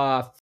along the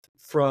path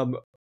from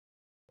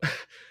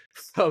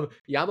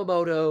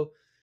Yamamoto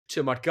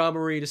to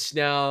Montgomery to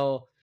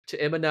Snell to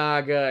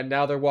Imanaga, and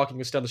now they're walking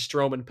us down the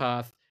Stroman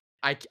path.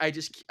 I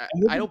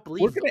don't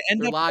believe we're going to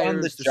end they're up on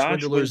the liars, they're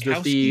Josh swindlers, they're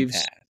Winkowski thieves.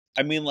 path.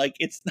 I mean, like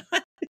it's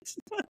not.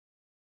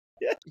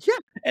 Yeah. Yeah.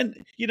 And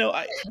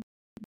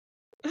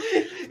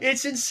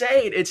It's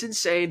insane. It's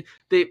insane.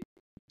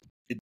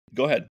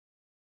 Go ahead.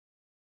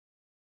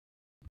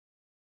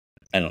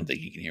 I don't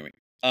think you can hear me.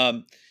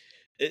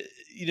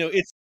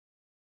 It's.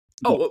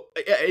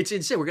 It's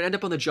insane. We're gonna end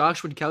up on the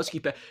Josh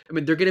Winkowski path. I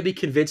mean, they're gonna be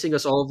convincing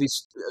us all of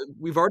these.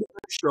 We've already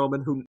got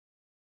Stroman, who.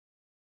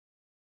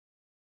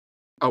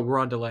 Oh, we're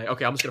on delay.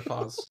 Okay, I'm just gonna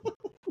pause.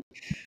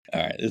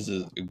 All right, this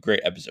is a great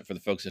episode for the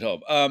folks at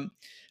home.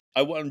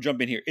 I want to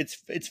jump in here.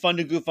 It's fun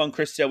to goof on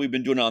Chris Sale. We've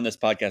been doing it on this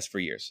podcast for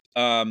years.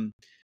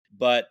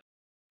 But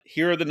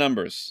here are the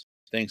numbers.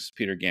 Thanks,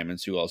 Peter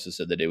Gammons, who also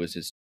said that it was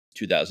his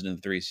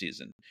 2003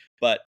 season.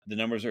 But the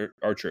numbers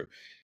are true.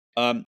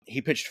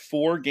 He pitched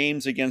 4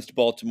 games against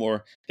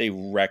Baltimore. They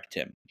wrecked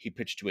him. He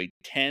pitched to a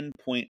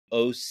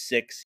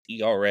 10.06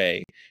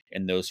 ERA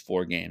in those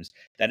 4 games.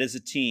 That is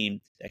a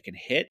team that can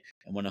hit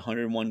and win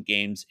 101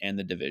 games and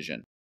the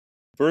division.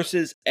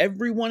 Versus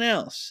everyone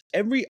else,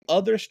 every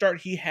other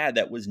start he had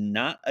that was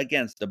not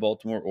against the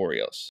Baltimore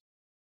Orioles,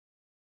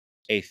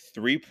 a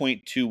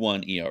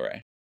 3.21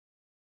 ERA.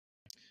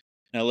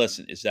 Now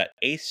listen, is that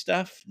ace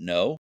stuff?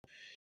 No.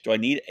 Do I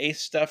need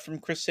ace stuff from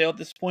Chris Sale at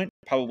this point?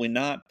 Probably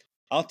not.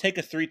 I'll take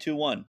a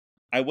 3.21.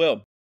 I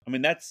will. I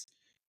mean, that's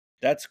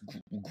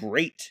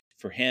great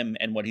for him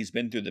and what he's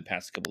been through the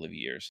past couple of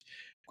years.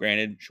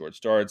 Granted, short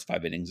starts,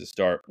 5 innings a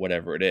start,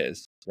 whatever it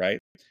is, right?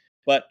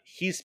 But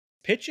he's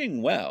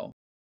pitching well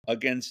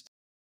against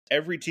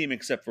every team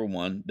except for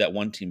that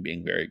one team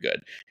being very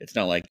good. It's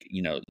not like,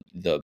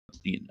 the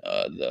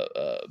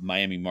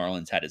Miami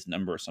Marlins had his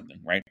number or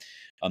something, right?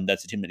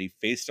 That's a team that he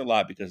faced a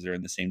lot because they're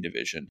in the same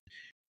division,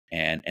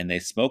 and they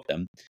smoked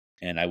them.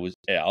 And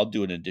I'll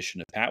do an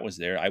addition if Pat was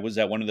there. I was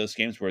at one of those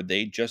games where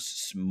they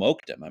just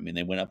smoked him. I mean,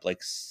 they went up like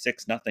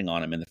 6-0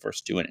 on him in the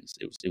first 2 innings.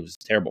 It was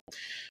terrible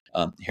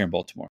here in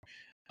Baltimore.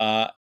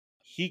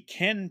 He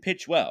can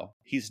pitch well.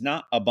 He's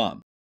not a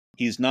bum.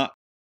 He's not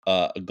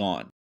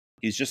gone.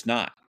 He's just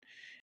not.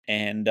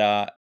 And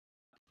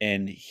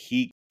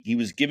he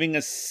was giving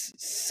us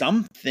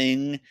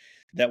something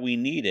that we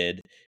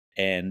needed.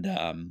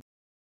 And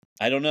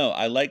I don't know.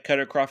 I like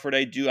Cutter Crawford.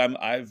 I do.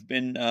 I've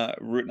been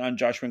rooting on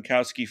Josh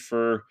Winkowski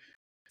for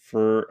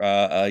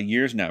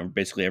years now,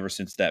 basically ever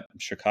since that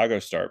Chicago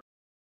start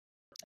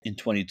in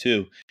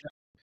 22.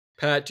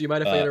 Pat, do you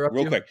mind if I interrupt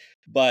real you? quick?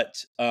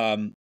 But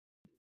none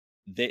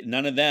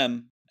of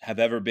them have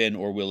ever been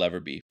or will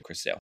ever be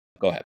Chris Sale.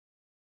 Go ahead.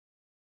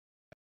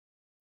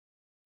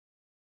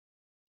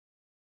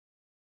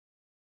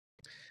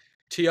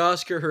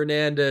 Teoscar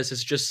Hernandez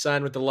has just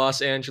signed with the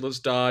Los Angeles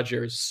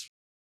Dodgers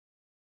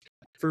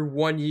for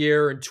 1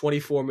 year and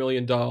 $24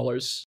 million.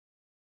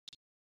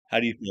 How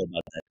do you feel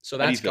about that? So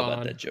How do you that's feel gone.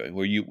 about that, Joey?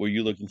 Were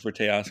you looking for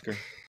Teoscar?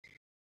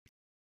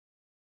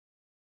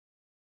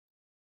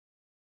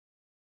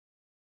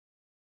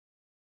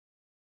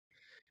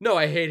 No,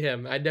 I hate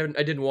him. I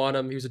didn't want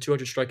him. He was a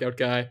 200 strikeout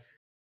guy.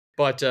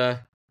 But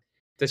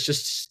that's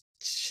just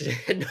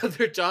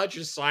another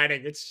Dodgers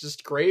signing. It's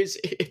just crazy.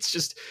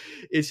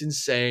 It's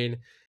insane.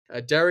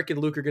 Derek and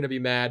Luke are going to be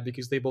mad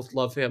because they both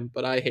love him,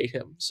 but I hate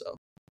him. So.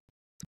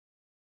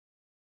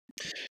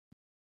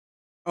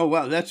 Oh,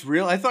 wow, that's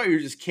real? I thought you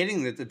were just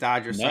kidding that the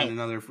Dodgers signed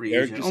another free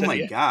Eric agent. Oh,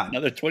 my God.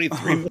 Another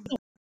 23 million.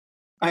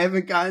 I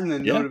haven't gotten the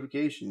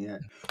notification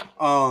yet.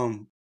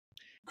 Crazy.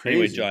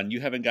 Anyway, John,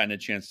 you haven't gotten a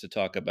chance to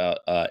talk about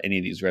any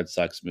of these Red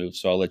Sox moves,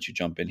 so I'll let you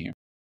jump in here.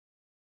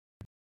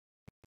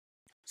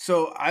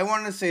 So I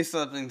want to say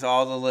something to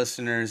all the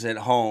listeners at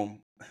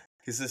home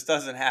because this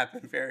doesn't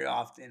happen very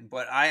often,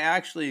 but I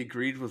actually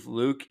agreed with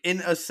Luke in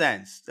a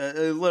sense,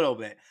 a little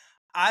bit.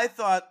 I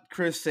thought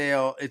Chris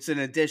Sale, it's an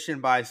addition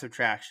by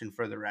subtraction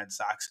for the Red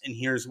Sox, and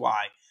here's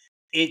why.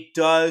 It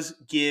does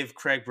give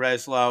Craig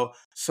Breslow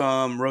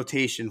some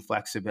rotation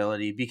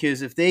flexibility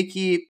because if they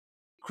keep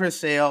Chris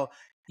Sale,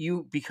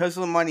 because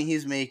of the money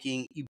he's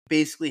making, you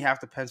basically have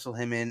to pencil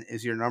him in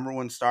as your number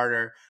one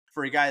starter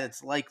for a guy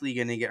that's likely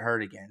going to get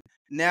hurt again.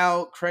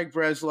 Now, Craig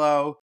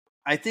Breslow,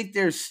 I think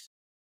there's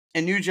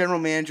a new general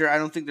manager. I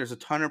don't think there's a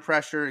ton of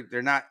pressure.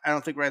 I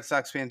don't think Red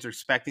Sox fans are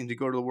expecting to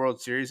go to the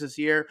World Series this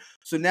year.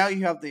 So now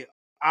you have the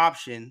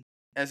option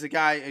as a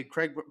guy,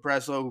 Craig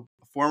Breslow,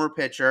 former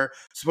pitcher,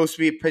 supposed to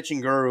be a pitching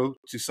guru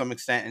to some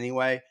extent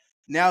anyway.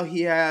 Now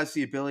he has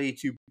the ability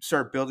to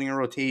start building a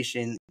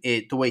rotation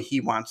the way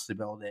he wants to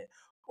build it.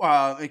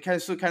 It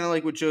kind of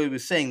like what Joey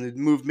was saying. The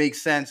move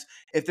makes sense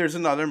if there's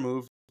another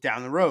move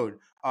down the road.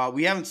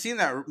 We haven't seen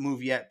that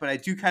move yet, but I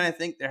do kind of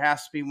think there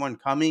has to be one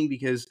coming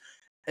because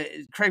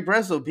Craig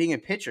Breslow, being a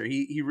pitcher,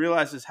 he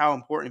realizes how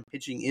important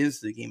pitching is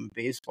to the game of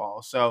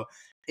baseball. So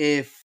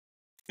if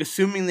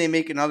assuming they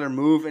make another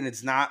move and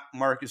it's not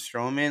Marcus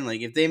Stroman,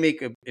 like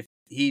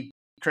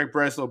Craig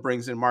Breslow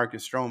brings in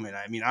Marcus Stroman,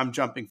 I mean, I'm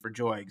jumping for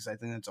joy because I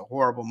think that's a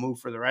horrible move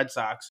for the Red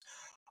Sox.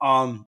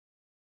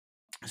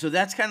 So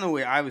that's kind of the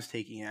way I was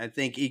taking it. I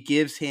think it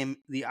gives him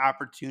the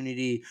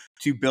opportunity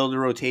to build a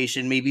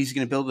rotation. Maybe he's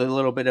going to build a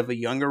little bit of a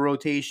younger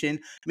rotation.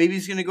 Maybe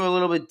he's going to go a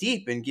little bit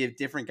deep and give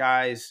different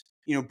guys,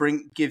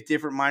 give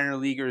different minor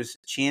leaguers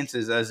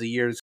chances as the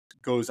years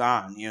goes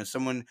on.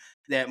 Someone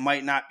that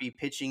might not be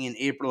pitching in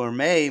April or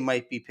May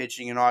might be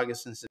pitching in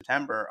August and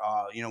September.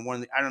 I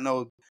don't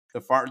know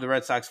the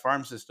Red Sox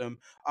farm system.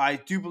 I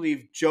do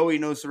believe Joey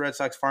knows the Red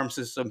Sox farm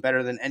system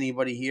better than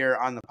anybody here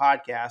on the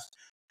podcast.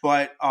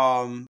 But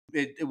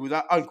it was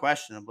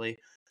unquestionably.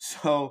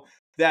 So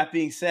that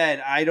being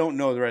said, I don't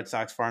know the Red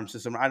Sox farm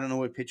system. I don't know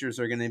what pitchers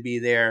are going to be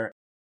there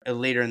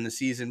later in the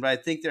season. But I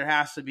think there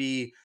has to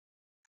be.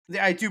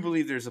 I do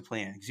believe there's a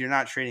plan because you're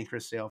not trading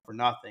Chris Sale for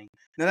nothing.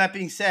 Now that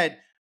being said,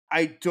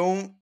 I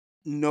don't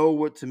know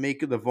what to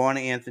make of the Vaughn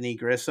Anthony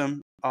Grissom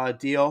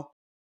deal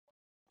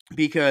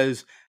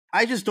because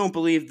I just don't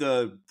believe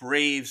the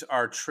Braves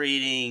are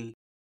trading.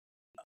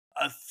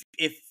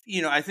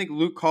 I think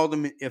Luke called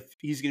him if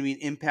he's going to be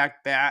an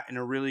impact bat and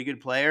a really good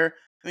player.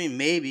 I mean,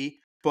 maybe,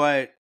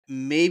 but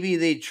maybe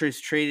they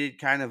just traded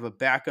kind of a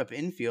backup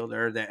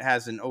infielder that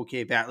has an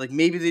okay bat. Like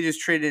maybe they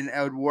just traded an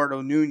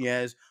Eduardo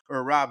Nunez or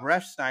a Rob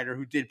Refsnyder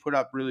who did put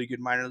up really good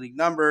minor league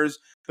numbers,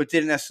 but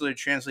didn't necessarily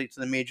translate to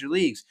the major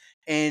leagues.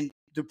 And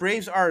the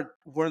Braves are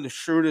one of the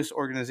shrewdest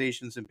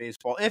organizations in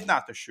baseball, if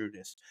not the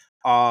shrewdest.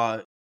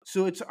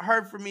 So it's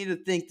hard for me to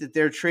think that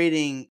they're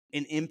trading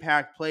an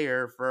impact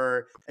player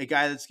for a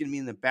guy that's going to be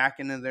in the back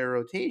end of their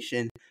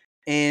rotation.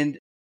 And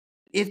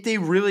if they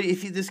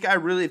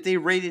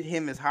rated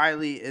him as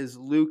highly as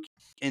Luke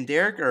and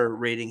Derek are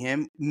rating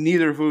him,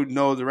 neither of who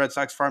know the Red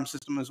Sox farm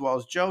system as well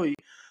as Joey,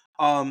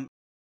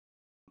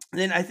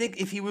 then I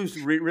think if he was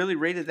really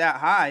rated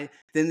that high,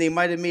 then they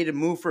might have made a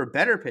move for a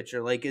better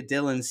pitcher like a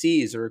Dylan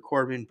Cease or a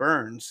Corbin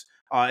Burns.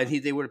 And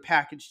they would have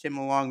packaged him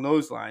along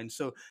those lines.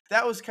 So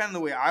that was kind of the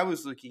way I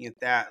was looking at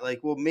that. Like,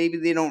 well, maybe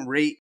they don't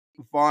rate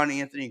Vaughn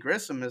Anthony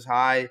Grissom as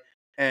high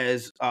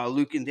as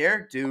Luke and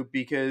Derek do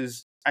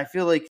because I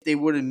feel like they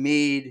would have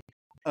made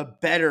a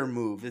better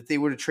move if they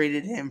would have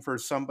traded him for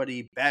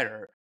somebody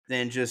better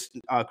than just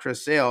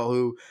Chris Sale,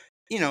 who,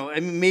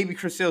 maybe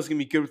Chris Sale's going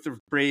to be good with the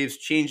Braves,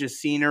 change of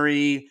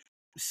scenery,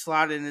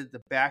 slot in at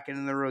the back end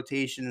of the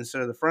rotation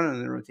instead of the front end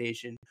of the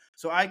rotation.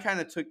 So I kind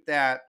of took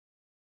that.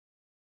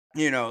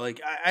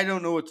 I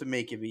don't know what to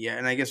make of it yet,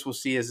 and I guess we'll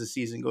see as the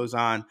season goes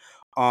on.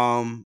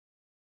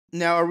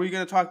 Now, are we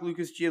going to talk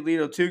Lucas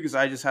Giolito too? Because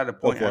I just had a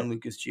point on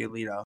Lucas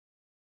Giolito.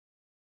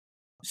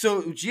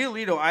 So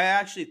Giolito, I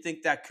actually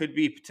think that could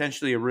be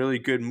potentially a really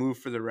good move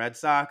for the Red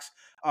Sox.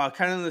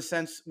 Kind of in the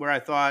sense where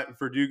I thought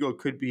Verdugo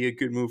could be a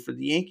good move for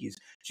the Yankees.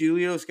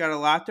 Giolito's got a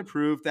lot to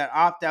prove. That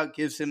opt-out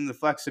gives him the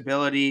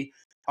flexibility.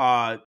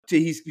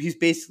 He's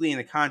basically in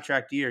a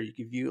contract year. You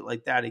can view it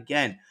like that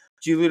again.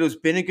 Giolito's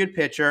been a good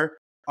pitcher.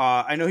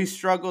 I know he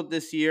struggled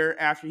this year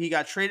after he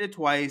got traded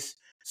twice,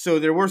 so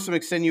there were some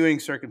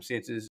extenuating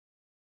circumstances.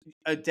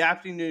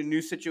 Adapting to a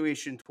new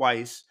situation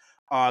twice,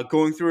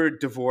 going through a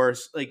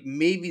divorce, like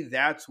maybe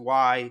that's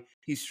why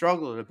he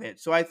struggled a bit.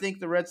 So I think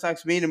the Red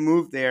Sox made a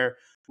move there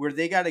where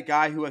they got a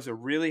guy who has a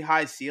really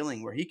high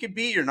ceiling where he could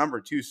be your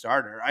number 2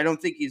 starter. I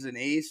don't think he's an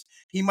ace.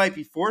 He might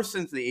be forced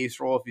into the ace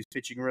role if he's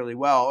pitching really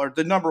well, or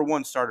the number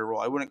 1 starter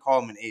role. I wouldn't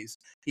call him an ace.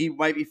 He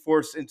might be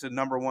forced into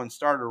number 1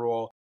 starter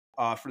role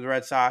for the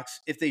Red Sox.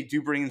 If they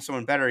do bring in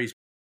someone better, he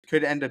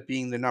could end up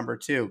being the number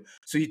 2.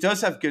 So he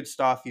does have good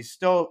stuff. He's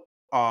still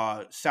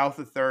south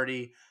of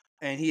 30,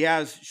 and he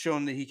has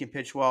shown that he can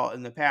pitch well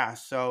in the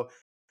past. So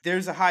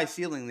there's a high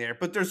ceiling there,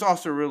 but there's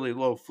also a really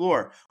low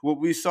floor. What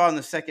we saw in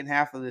the second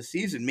half of the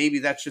season, maybe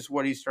that's just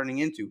what he's turning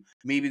into.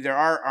 Maybe there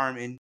are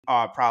arm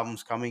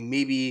problems coming.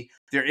 Maybe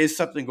there is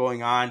something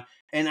going on.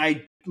 And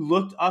I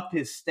looked up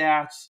his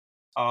stats.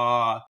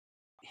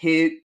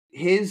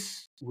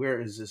 His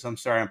where is this? I'm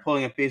sorry, I'm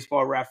pulling up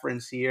Baseball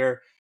Reference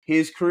here.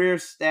 His career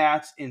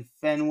stats in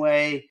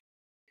Fenway: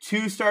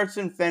 2 starts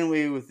in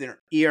Fenway with an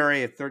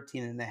ERA of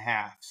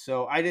 13.5.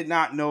 So I did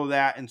not know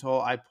that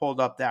until I pulled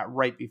up that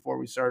right before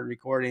we started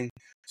recording.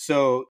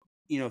 So,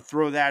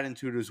 throw that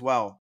into it as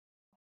well.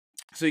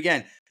 So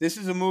again, this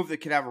is a move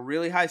that could have a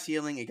really high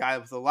ceiling, a guy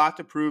with a lot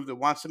to prove that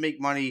wants to make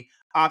money,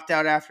 opt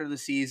out after the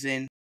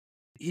season.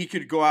 He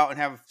could go out and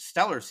have a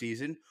stellar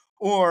season,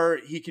 or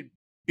he could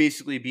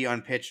basically be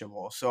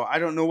unpitchable. So I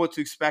don't know what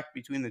to expect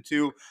between the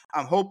two.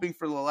 I'm hoping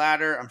for the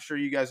latter. I'm sure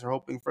you guys are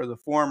hoping for the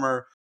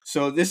former.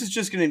 So this is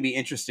just going to be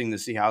interesting to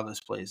see how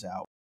this plays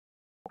out.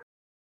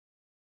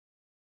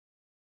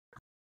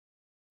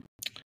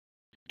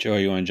 Joe,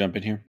 you want to jump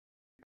in here?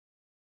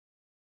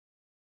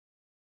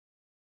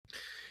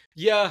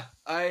 Yeah,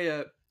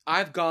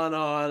 I've gone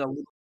on a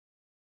little,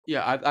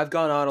 I've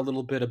gone on a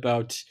little bit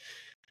about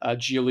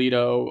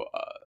Giolito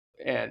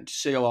and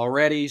Sale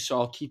already, so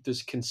I'll keep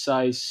this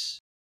concise.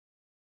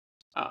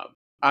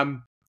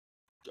 I'm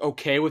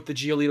okay with the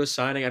Giolito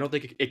signing. I don't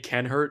think it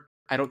can hurt.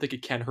 I don't think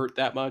it can hurt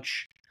that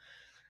much.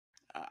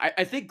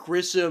 I think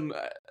Grissom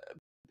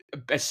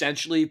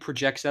essentially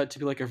projects out to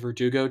be like a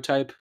Verdugo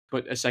type,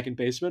 but a second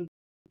baseman.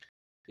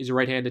 He's a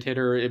right-handed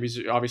hitter. He's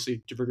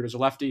obviously Verdugo's a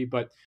lefty,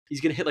 but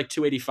he's going to hit like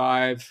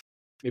 285,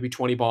 maybe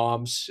 20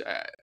 bombs.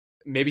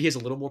 Maybe he has a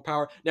little more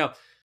power. Now,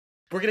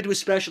 we're going to do a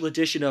special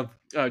edition of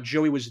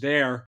Joey Was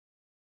There.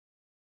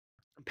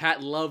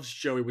 Pat loves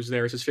Joey Was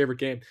There. It's his favorite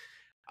game.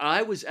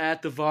 I was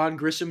at the Vaughn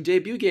Grissom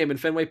debut game in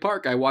Fenway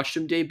Park. I watched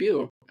him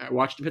debut. I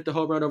watched him hit the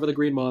home run over the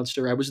Green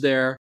Monster. I was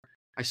there.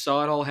 I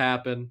saw it all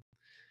happen.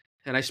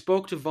 And I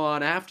spoke to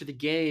Vaughn after the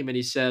game, and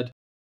he said,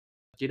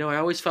 I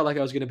always felt like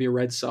I was going to be a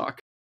Red Sox.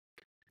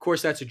 Of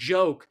course, that's a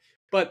joke,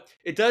 but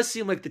it does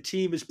seem like the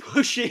team is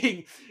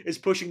pushing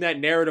that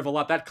narrative a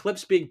lot. That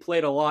clip's being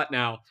played a lot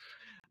now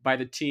by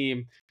the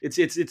team. It's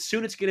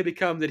soon it's going to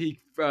become that he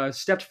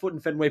stepped foot in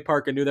Fenway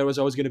Park and knew that was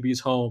always going to be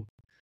his home.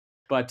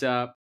 But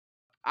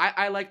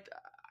I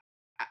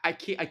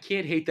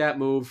can't hate that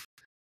move.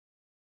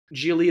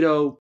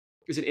 Giolito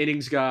is an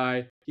innings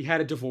guy. He had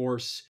a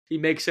divorce. He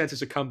makes sense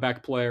as a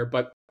comeback player,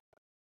 but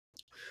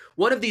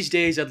one of these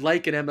days I'd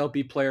like an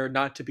MLB player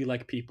not to be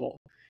like people.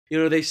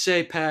 They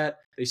say, Pat,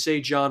 they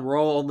say, John, we're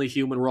all only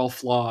human. We're all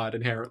flawed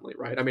inherently,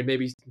 right? I mean,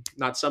 maybe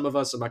not some of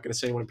us. I'm not going to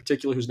say anyone in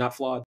particular who's not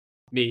flawed.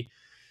 Me.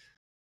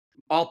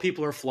 All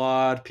people are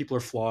flawed. People are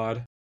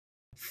flawed.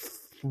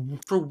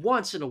 For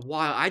once in a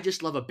while, I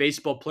just love a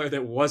baseball player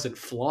that wasn't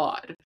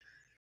flawed.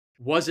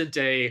 Wasn't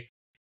a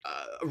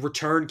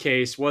return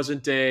case.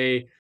 Wasn't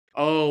we're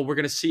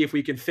going to see if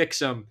we can fix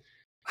him.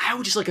 I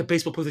would just like a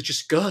baseball player that's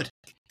just good.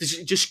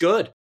 Just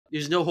good.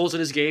 There's no holes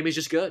in his game. He's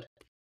just good.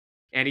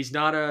 And he's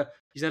not a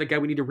guy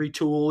we need to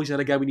retool. He's not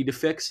a guy we need to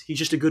fix. He's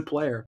just a good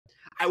player.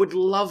 I would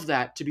love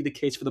that to be the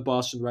case for the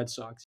Boston Red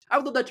Sox. I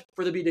would love that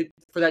for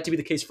that to be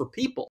the case for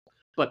people,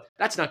 but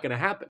that's not going to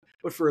happen.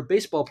 But for a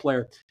baseball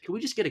player, can we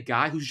just get a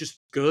guy who's just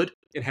good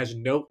and has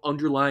no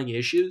underlying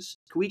issues?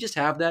 Can we just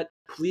have that,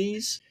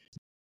 please?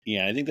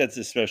 Yeah, I think that's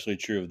especially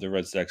true of the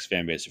Red Sox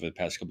fan base over the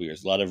past couple of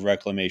years. A lot of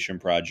reclamation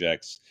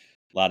projects,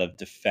 a lot of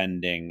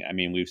defending. I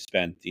mean, we've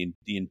spent the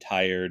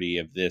entirety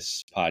of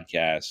this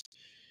podcast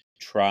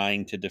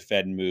trying to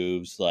defend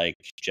moves like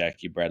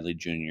Jackie Bradley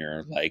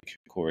Jr., like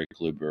Corey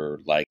Kluber,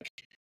 like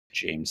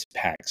James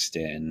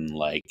Paxton,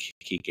 like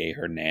Kike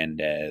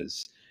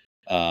Hernandez.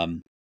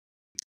 And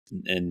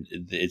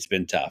it's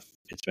been tough.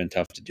 It's been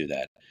tough to do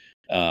that.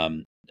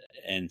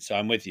 And so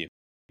I'm with you.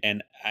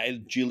 And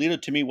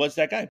Giolito to me was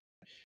that guy.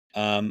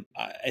 I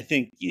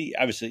think he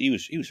was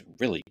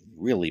really,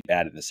 really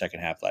bad in the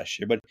second half last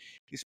year, but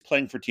he's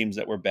playing for teams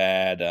that were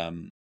bad,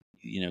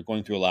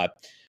 going through a lot,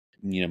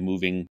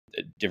 moving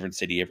a different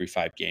city every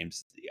 5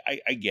 games.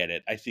 I get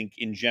it. I think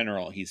in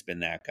general, he's been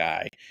that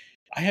guy.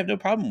 I have no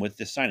problem with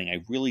this signing.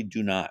 I really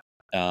do not.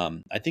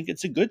 I think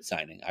it's a good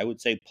signing. I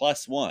would say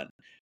 +1.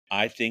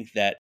 I think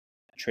that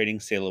trading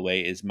Sale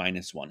away is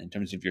 -1 in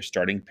terms of your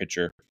starting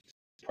pitcher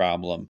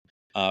problem.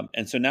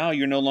 And so now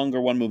you're no longer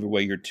 1 move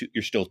away.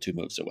 You're still 2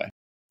 moves away.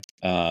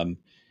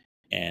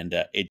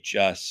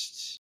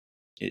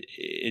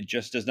 It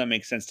just does not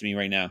make sense to me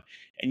right now.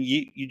 And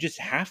you just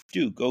have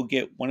to go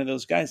get one of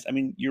those guys. I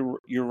mean,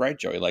 you're right,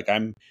 Joey. Like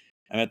I'm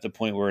at the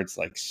point where it's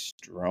like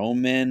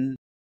Stroman,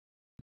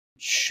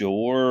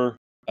 sure.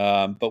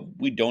 But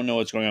we don't know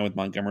what's going on with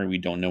Montgomery. We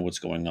don't know what's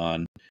going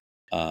on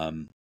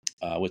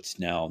with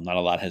Snell. Not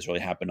a lot has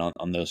really happened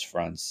on those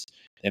fronts.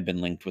 They've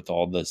been linked with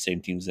all the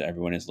same teams that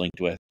everyone is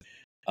linked with.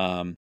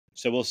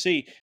 So we'll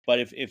see. But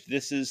if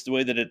this is the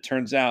way that it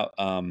turns out,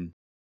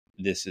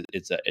 they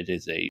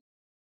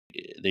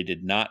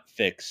did not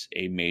fix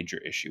a major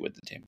issue with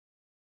the team.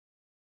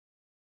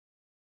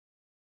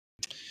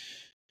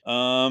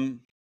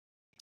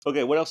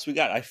 Okay, what else we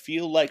got? I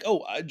feel like,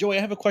 Joey,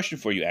 I have a question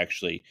for you,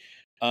 actually.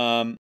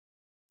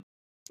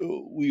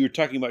 We were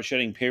talking about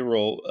shedding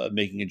payroll,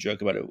 making a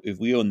joke about it if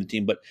we own the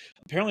team, but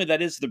apparently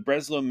that is the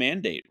Breslow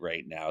mandate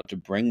right now, to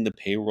bring the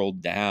payroll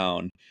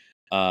down.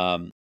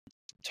 Um,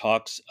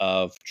 Talks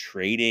of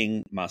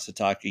trading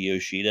Masataka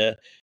Yoshida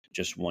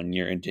just 1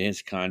 year into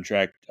his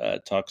contract.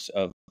 Talks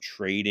of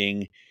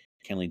trading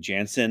Kenley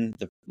Jansen,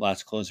 the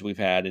last closer we've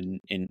had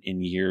in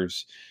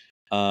years.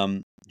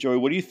 Joey,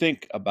 what do you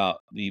think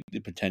about the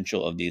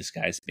potential of these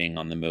guys being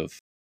on the move?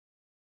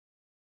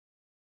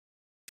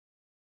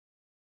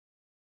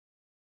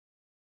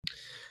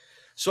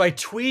 So I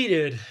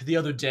tweeted the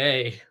other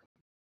day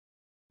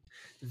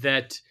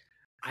that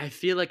I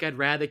feel like I'd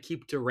rather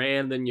keep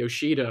Duran than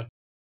Yoshida.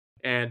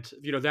 And,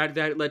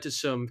 that led to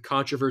some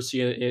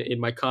controversy in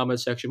my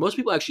comment section. Most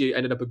people actually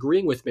ended up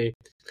agreeing with me.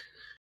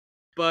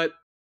 But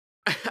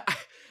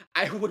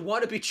I would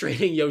want to be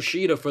trading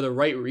Yoshida for the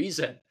right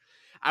reason.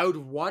 I would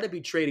want to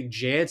be trading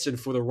Jansen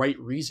for the right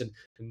reason,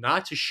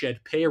 not to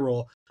shed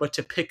payroll, but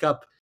to pick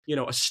up,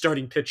 a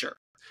starting pitcher,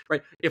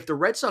 right? If the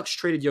Red Sox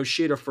traded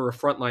Yoshida for a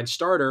frontline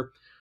starter,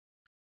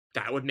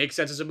 that would make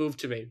sense as a move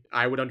to me.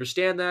 I would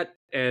understand that,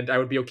 and I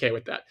would be okay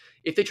with that.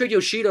 If they trade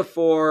Yoshida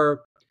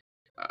for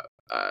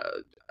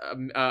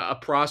a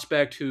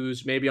prospect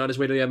who's maybe on his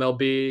way to the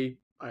MLB,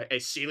 a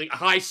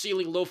high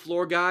ceiling, low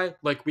floor guy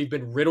like we've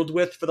been riddled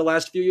with for the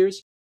last few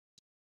years,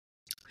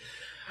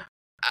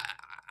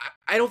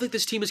 I don't think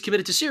this team is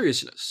committed to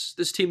seriousness.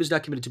 This team is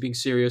not committed to being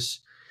serious.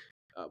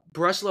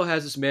 Breslow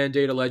has this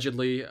mandate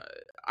allegedly.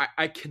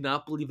 I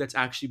cannot believe that's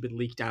actually been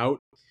leaked out.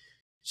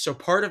 So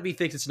part of me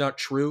thinks it's not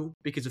true,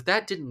 because if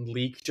that didn't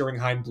leak during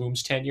Hein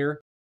Bloom's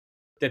tenure,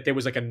 that there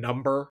was like a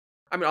number.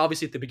 I mean,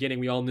 obviously at the beginning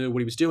we all knew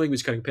what he was doing. He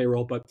was cutting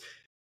payroll, but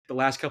the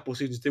last couple of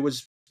seasons it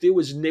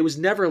was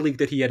never leaked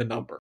that he had a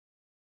number.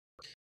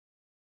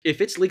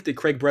 If it's leaked that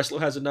Craig Breslow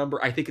has a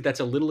number, I think that's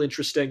a little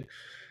interesting.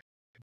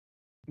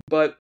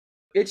 But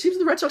it seems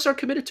the Red Sox aren't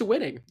committed to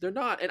winning. They're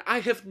not. And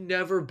I have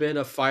never been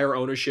a not fire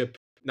ownership.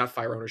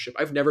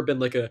 I've never been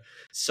like a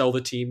sell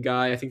the team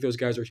guy. I think those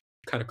guys are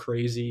kind of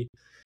crazy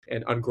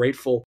and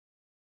ungrateful.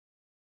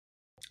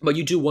 But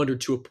you do wonder,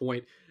 to a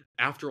point,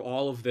 after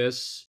all of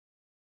this,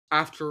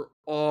 the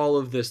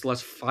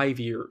last 5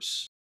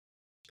 years,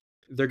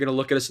 they're going to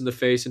look at us in the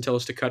face and tell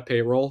us to cut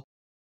payroll.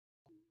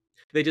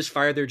 They just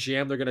fired their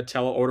GM. They're going to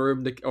order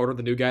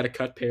the new guy to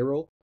cut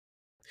payroll.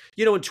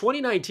 In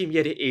 2019, we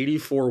had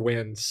 84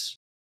 wins.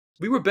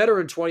 We were better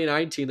in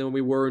 2019 than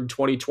we were in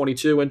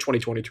 2022 and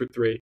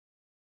 2023.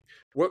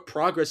 What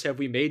progress have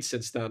we made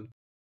since then?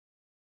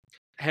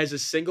 Has a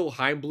single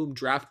Hein Bloom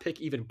draft pick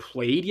even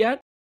played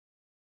yet?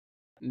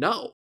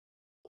 No.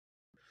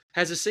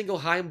 Has a single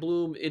Hein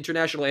Bloom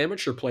international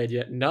amateur played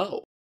yet?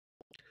 No.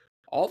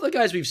 All the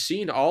guys we've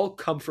seen all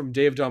come from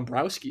Dave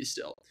Dombrowski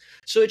still.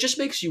 So it just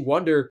makes you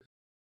wonder,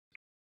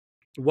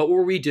 what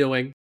were we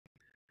doing?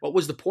 What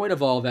was the point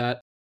of all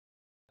that?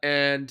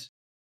 And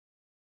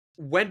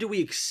when do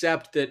we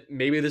accept that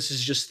maybe this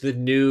is just the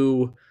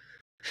new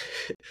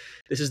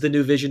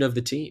vision of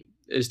the team,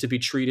 is to be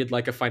treated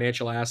like a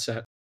financial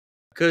asset?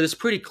 Because it's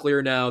pretty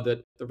clear now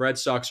that the Red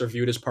Sox are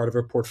viewed as part of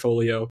a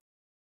portfolio,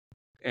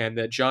 and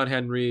that John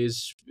Henry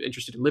is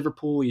interested in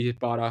Liverpool. He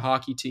bought a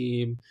hockey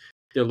team.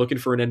 They're looking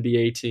for an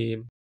NBA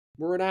team.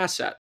 We're an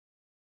asset.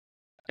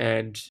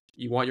 And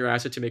you want your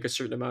asset to make a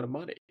certain amount of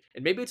money.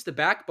 And maybe it's the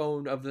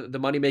backbone of the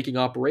money-making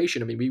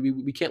operation. I mean,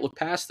 we can't look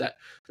past that.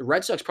 The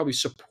Red Sox probably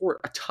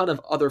support a ton of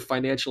other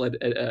financial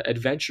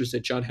adventures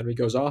that John Henry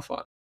goes off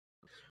on.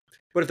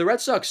 But if the Red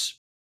Sox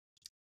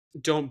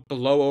don't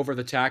blow over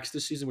the tax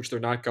this season, which they're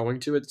not going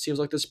to, it seems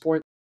like at this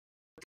point,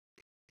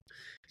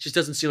 it just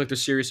doesn't seem like they're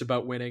serious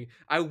about winning.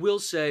 I will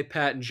say,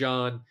 Pat and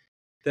John,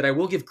 that I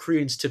will give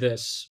credence to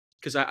this,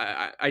 because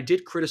I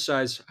did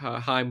criticize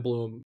Hein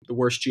Bloom, the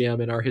worst GM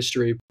in our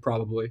history,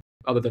 probably,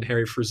 other than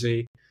Harry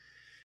Frazee,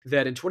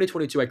 that in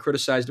 2022 I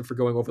criticized him for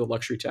going over the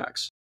luxury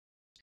tax,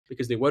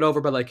 because they went over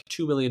by like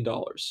 $2 million.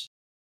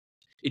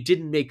 It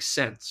didn't make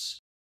sense.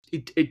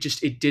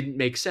 It didn't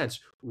make sense.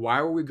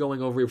 Why were we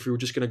going over if we were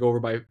just going to go over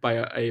by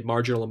a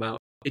marginal amount?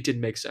 It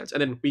didn't make sense. And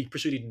then we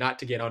proceeded not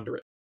to get under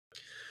it.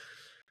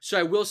 So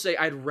I will say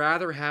I'd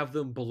rather have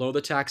them below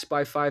the tax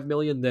by $5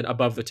 million than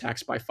above the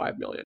tax by $5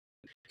 million,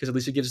 because at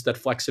least it gives us that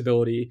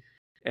flexibility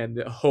and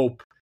the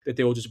hope that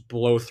they will just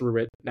blow through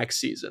it next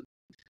season.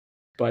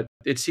 But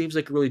it seems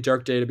like a really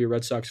dark day to be a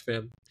Red Sox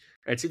fan.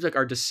 And it seems like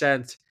our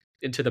descent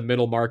into the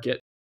middle market,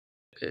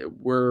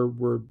 we're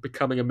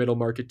becoming a middle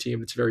market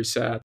team. It's very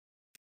sad.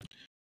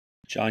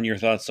 John, your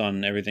thoughts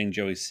on everything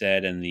Joey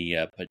said and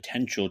the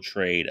potential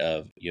trade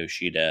of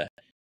Yoshida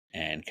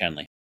and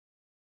Kenley?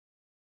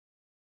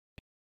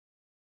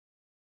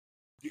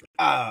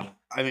 I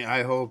mean,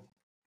 I hope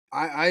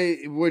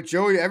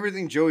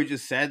everything Joey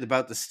just said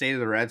about the state of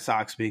the Red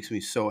Sox makes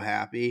me so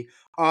happy.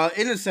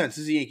 In a sense,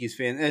 as a Yankees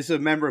fan, as a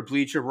member of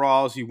Bleacher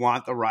Brawls, you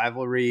want the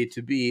rivalry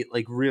to be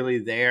like really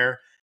there,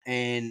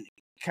 and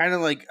kind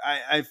of like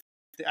I've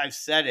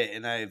said it,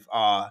 and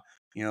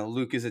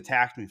Luke has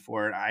attacked me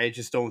for it. I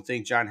just don't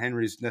think John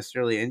Henry's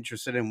necessarily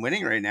interested in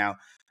winning right now.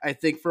 I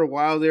think for a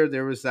while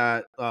there was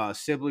that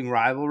sibling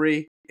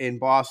rivalry in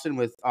Boston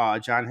with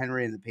John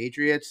Henry and the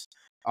Patriots,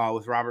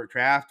 with Robert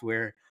Kraft,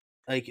 where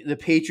like the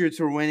Patriots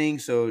were winning,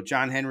 so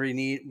John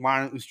Henry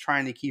was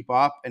trying to keep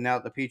up, and now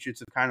that the Patriots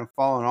have kind of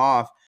fallen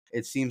off,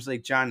 it seems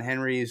like John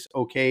Henry is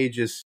okay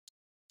just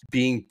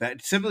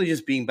simply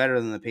just being better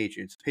than the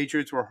Patriots. The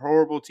Patriots were a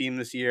horrible team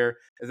this year.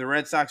 If the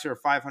Red Sox are a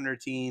 500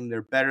 team,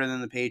 they're better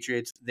than the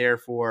Patriots,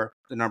 therefore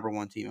the number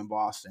one team in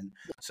Boston.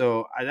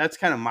 So that's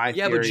kind of my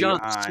Yeah, but theory John,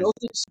 on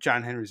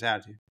John Henry's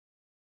attitude.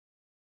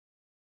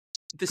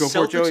 the Go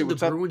for it, Celtics Joey. and the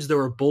What's up? Bruins,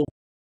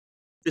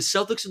 the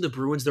Celtics and the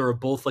Bruins, they were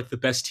both like the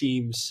best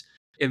teams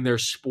in their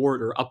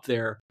sport or up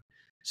there.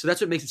 So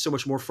that's what makes it so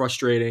much more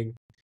frustrating,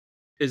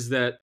 is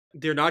that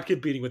they're not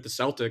competing with the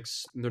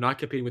Celtics and they're not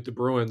competing with the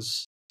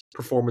Bruins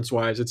performance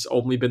wise. It's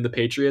only been the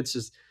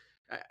Patriots.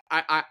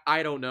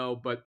 I don't know,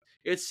 but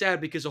it's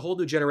sad because a whole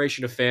new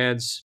generation of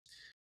fans.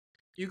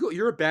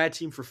 You're a bad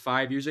team for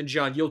 5 years, and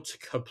John, you'll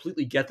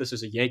completely get this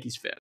as a Yankees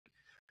fan.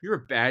 You're a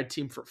bad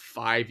team for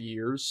 5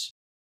 years.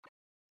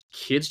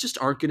 Kids just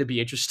aren't going to be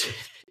interested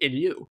in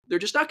you. They're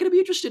just not going to be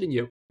interested in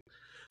you.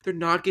 They're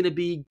not going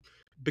to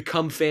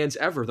become fans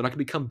ever. They're not going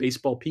to become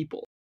baseball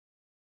people.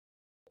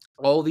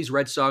 All these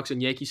Red Sox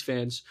and Yankees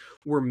fans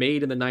were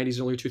made in the 90s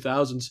and early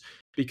 2000s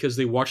because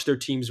they watched their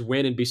teams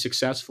win and be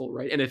successful,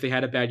 right? And if they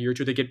had a bad year or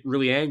two, they get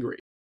really angry.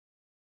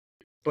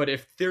 But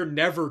if they're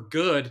never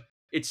good,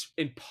 it's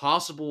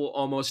impossible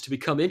almost to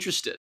become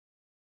interested.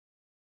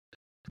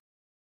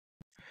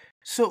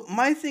 So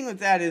my thing with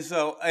that is,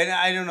 though, and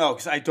I don't know,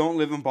 because I don't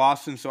live in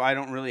Boston, so I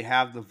don't really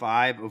have the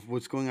vibe of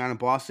what's going on in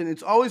Boston.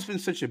 It's always been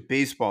such a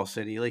baseball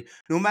city. Like,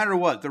 no matter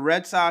what, the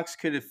Red Sox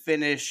could have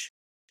finished.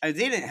 They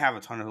didn't have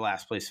a ton of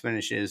last place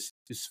finishes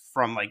just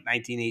from like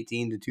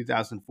 1918 to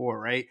 2004,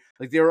 right?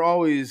 Like they were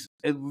always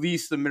at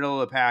least the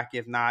middle of the pack,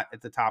 if not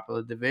at the top of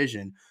the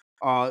division.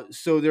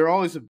 So they're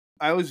always.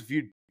 I always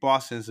viewed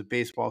Boston as a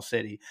baseball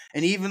city,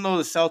 and even though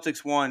the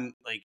Celtics won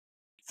like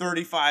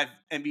 35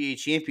 NBA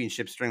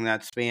championships during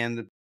that span,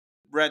 the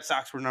Red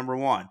Sox were number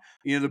one.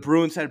 You know, the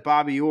Bruins had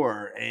Bobby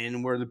Orr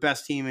and were the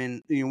best team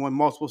and won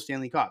multiple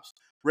Stanley Cups.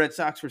 Red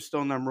Sox were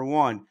still number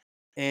one.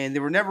 And they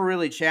were never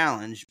really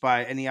challenged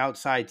by any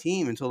outside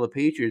team until the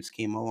Patriots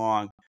came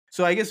along.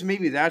 So I guess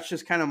maybe that's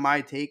just kind of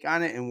my take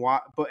on it,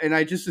 and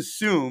I just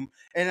assume,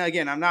 and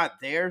again, I'm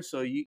not there,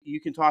 so you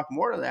can talk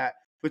more to that.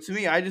 But to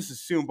me, I just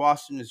assume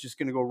Boston is just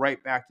going to go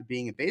right back to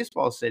being a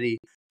baseball city.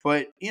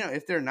 But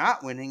if they're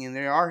not winning and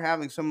they are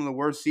having some of the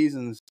worst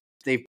seasons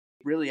they've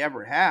really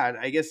ever had,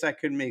 I guess that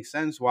could make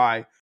sense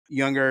why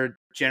younger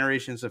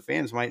generations of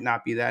fans might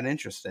not be that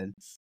interested.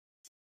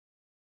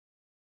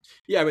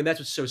 Yeah, I mean, that's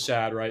what's so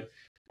sad, right?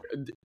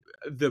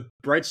 The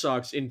Red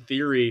Sox, in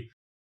theory,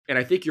 and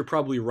I think you're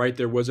probably right,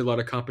 there was a lot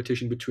of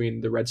competition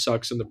between the Red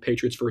Sox and the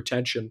Patriots for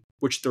attention,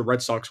 which the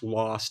Red Sox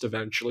lost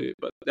eventually,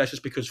 but that's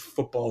just because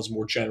football is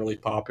more generally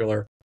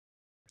popular.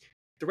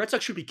 The Red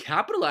Sox should be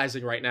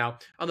capitalizing right now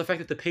on the fact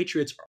that the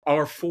Patriots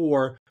are,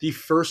 for the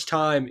first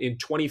time in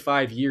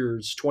 25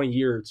 years, 20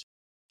 years,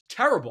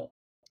 terrible,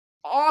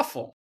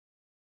 awful,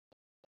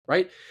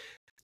 right?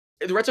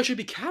 The Red Sox should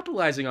be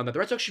capitalizing on that. The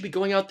Red Sox should be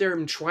going out there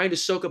and trying to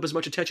soak up as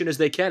much attention as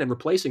they can and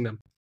replacing them.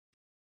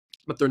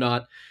 But they're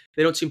not.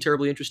 They don't seem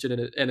terribly interested in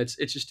it. And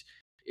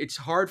it's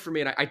hard for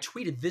me. And I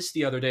tweeted this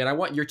the other day, and I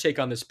want your take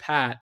on this,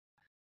 Pat.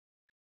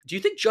 Do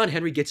you think John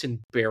Henry gets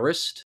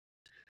embarrassed?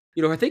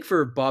 I think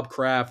for Bob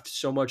Kraft,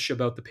 so much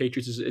about the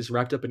Patriots is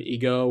wrapped up in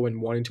ego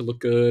and wanting to look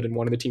good and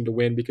wanting the team to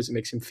win because it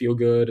makes him feel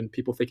good and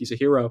people think he's a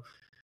hero.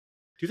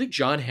 Do you think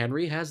John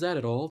Henry has that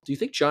at all? Do you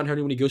think John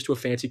Henry, when he goes to a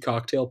fancy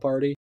cocktail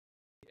party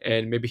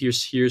and maybe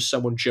hears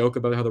someone joke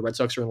about how the Red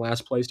Sox are in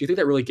last place, do you think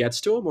that really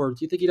gets to him, or do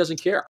you think he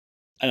doesn't care?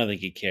 I don't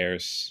think he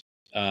cares.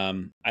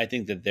 I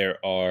think that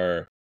there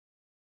are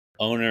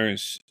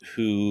owners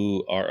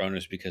who are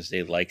owners because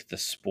they like the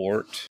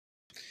sport.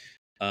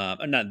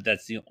 And not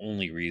that's the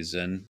only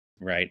reason,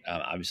 right?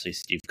 Obviously,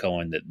 Steve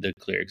Cohen, the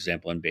clear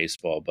example in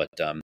baseball, but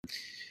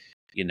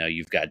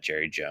you've got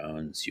Jerry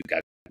Jones, you've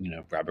got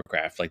Robert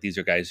Kraft. Like these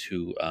are guys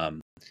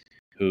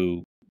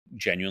who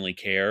genuinely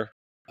care.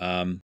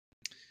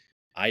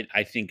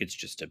 I think it's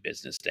just a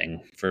business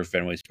thing for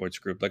Fenway Sports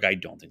Group. Like I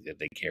don't think that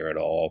they care at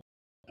all.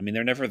 I mean,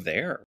 they're never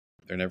there.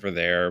 They're never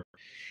there.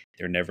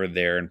 They're never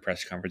there in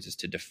press conferences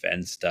to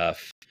defend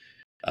stuff.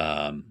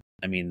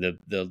 I mean,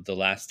 the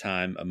last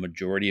time a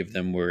majority of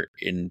them were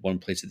in one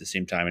place at the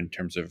same time in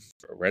terms of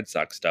Red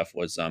Sox stuff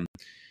was the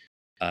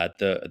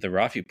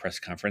Rafi press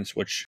conference,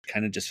 which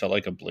kind of just felt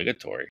like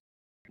obligatory.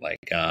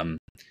 Like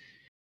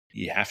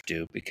you have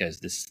to, because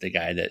this is the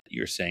guy that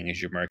you're saying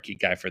is your marquee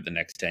guy for the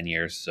next 10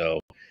 years.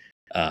 So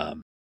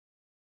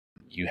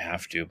you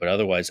have to, but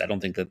otherwise I don't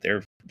think that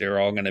they're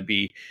all going to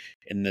be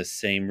in the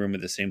same room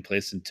at the same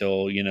place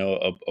until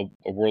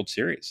a World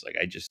Series. Like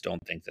I just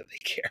don't think that they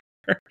care.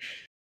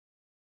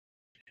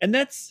 And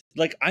that's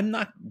like, I'm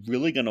not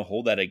really going to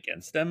hold that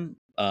against them.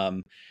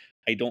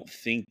 I don't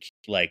think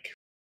like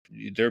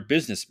they're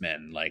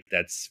businessmen. Like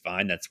that's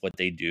fine. That's what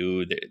they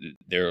do.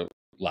 Their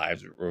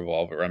lives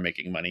revolve around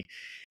making money.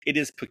 It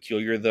is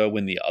peculiar though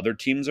when the other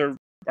teams are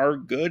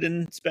good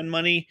and spend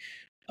money.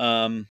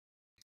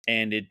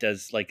 And it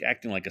does, like,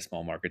 acting like a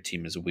small market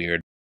team is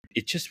weird.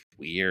 it's just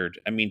weird.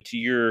 I mean, to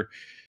your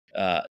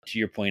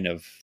point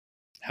of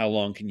how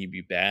long can you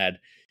be bad?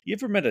 You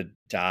ever met a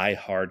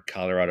die-hard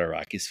Colorado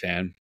Rockies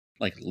fan?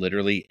 Like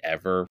literally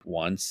ever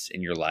once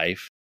in your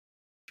life?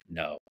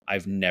 No,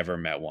 I've never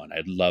met one.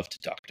 I'd love to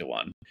talk to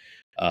one.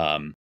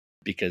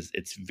 Because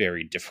it's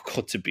very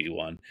difficult to be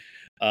one.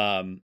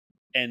 And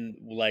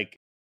like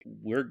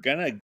we're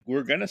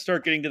gonna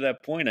start getting to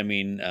that point. I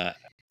mean,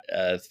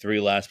 3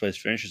 last place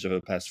finishes over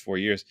the past 4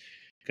 years.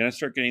 Gonna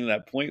start getting to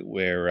that point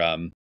where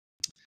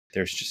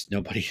there's just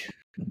nobody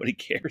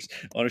cares.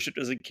 Ownership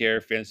doesn't care,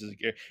 fans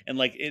doesn't care, and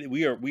like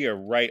we are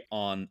right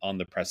on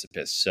the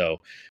precipice. So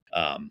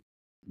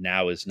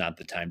now is not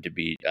the time to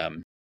be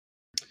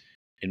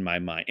in my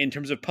mind in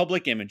terms of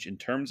public image.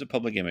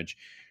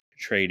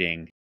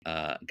 Trading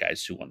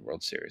guys who won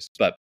World Series.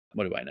 But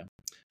what do I know?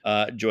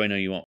 Joy, I know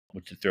you want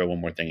to throw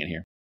one more thing in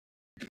here.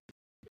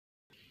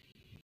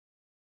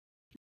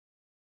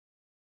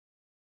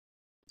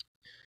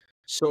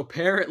 So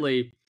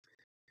apparently,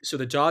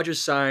 the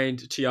Dodgers signed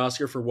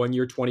Teoscar for 1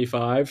 year,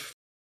 25,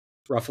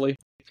 roughly.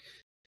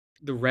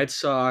 The Red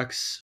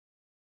Sox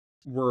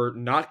were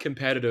not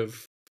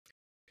competitive,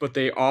 but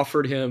they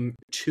offered him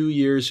 2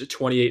 years,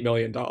 $28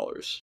 million.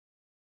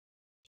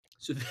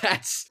 So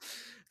that's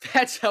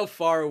how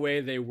far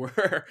away they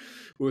were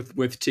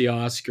with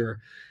Teoscar.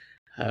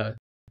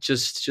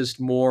 Just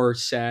more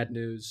sad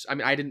news. I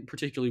mean, I didn't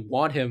particularly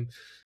want him,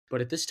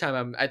 but at this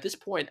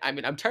point,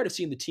 I'm tired of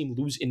seeing the team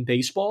lose in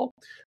baseball.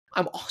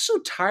 I'm also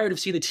tired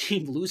of seeing the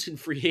team lose in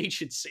free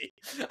agency.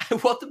 I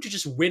want them to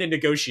just win a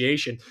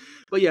negotiation.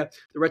 But yeah,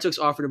 the Red Sox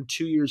offered him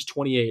 2 years,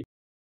 28,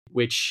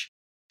 which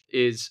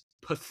is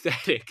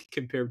pathetic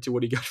compared to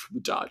what he got from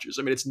the Dodgers.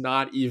 I mean, it's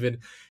not even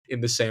in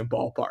the same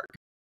ballpark.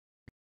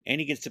 And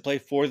he gets to play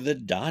for the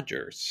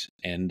Dodgers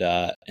and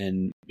have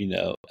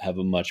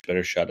a much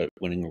better shot at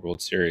winning a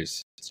World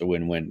Series. It's a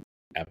win-win,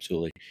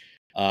 absolutely.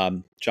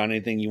 John,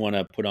 anything you want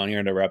to put on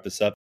here to wrap this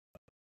up?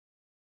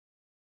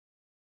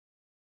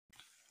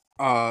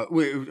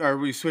 Wait, are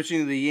we switching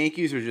to the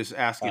Yankees or just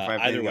asking if I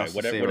have either way,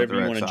 whatever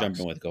you want to jump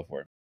in with, go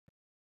for it.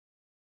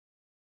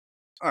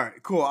 All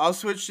right, cool. I'll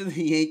switch to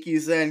the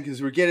Yankees then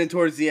because we're getting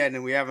towards the end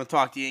and we haven't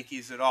talked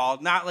Yankees at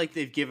all. Not like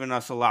they've given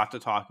us a lot to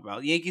talk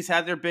about. The Yankees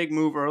had their big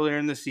move earlier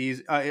in the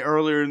season,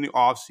 earlier in the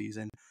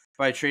offseason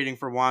by trading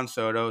for Juan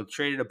Soto.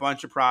 Traded a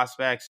bunch of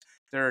prospects.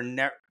 There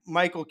are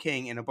Michael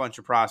King and a bunch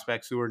of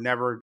prospects who are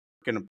never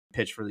going to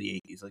pitch for the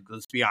Yankees. Like,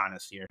 let's be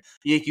honest here.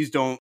 The Yankees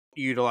don't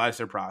utilize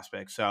their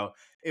prospects, so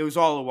it was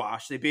all a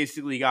wash. They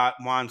basically got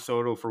Juan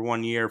Soto for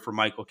 1 year for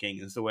Michael King.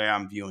 Is the way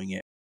I'm viewing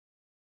it.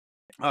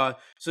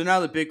 So now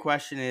the big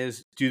question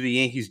is, do the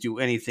Yankees do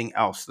anything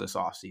else this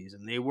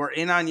offseason? They were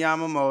in on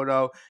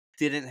Yamamoto,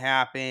 didn't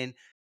happen.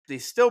 They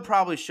still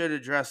probably should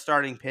address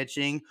starting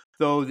pitching,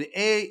 though the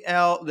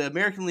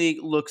American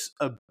League looks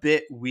a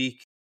bit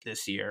weak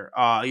this year.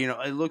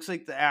 It looks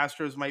like the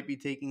Astros might be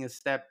taking a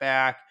step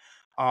back.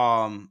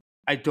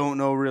 I don't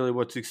know really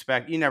what to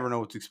expect. You never know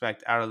what to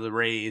expect out of the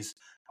Rays.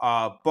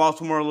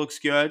 Baltimore looks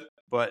good,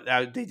 but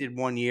they did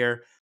 1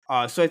 year.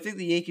 So I think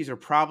the Yankees are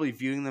probably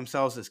viewing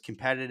themselves as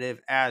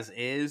competitive as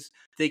is,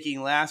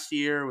 thinking last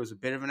year was a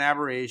bit of an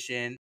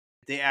aberration.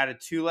 They added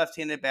 2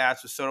 left-handed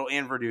bats with Soto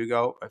and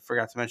Verdugo. I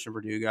forgot to mention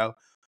Verdugo.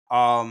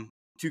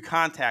 2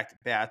 contact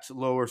bats,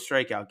 lower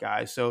strikeout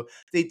guys. So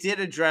they did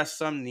address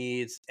some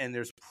needs, and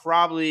there's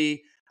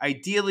probably,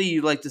 ideally,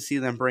 you'd like to see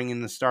them bring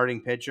in the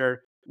starting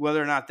pitcher.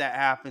 Whether or not that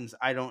happens,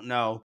 I don't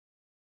know.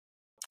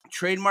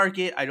 Trade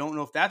market, I don't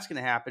know if that's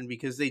going to happen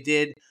because they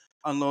did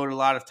unload a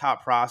lot of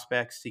top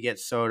prospects to get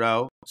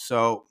Soto.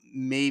 So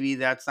maybe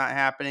that's not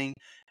happening.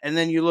 And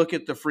then you look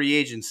at the free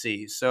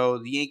agency. So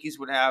the Yankees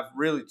would have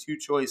really 2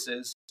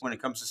 choices when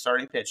it comes to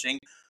starting pitching,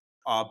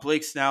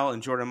 Blake Snell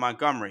and Jordan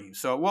Montgomery.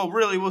 So,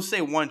 really, we'll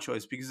say 1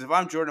 choice because if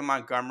I'm Jordan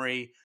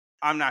Montgomery,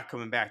 I'm not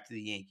coming back to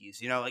the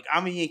Yankees.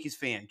 I'm a Yankees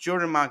fan.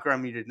 Jordan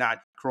Montgomery did not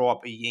grow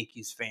up a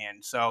Yankees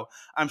fan. So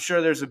I'm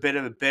sure there's a bit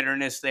of a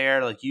bitterness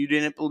there. Like, you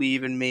didn't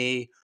believe in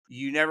me.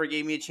 You never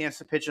gave me a chance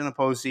to pitch in the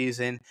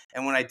postseason.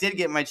 And when I did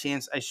get my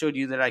chance, I showed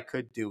you that I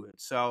could do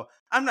it. So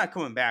I'm not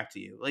coming back to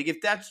you. Like,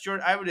 if that's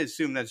Jordan, I would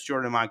assume that's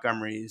Jordan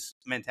Montgomery's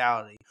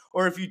mentality.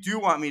 Or if you do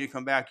want me to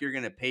come back, you're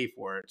going to pay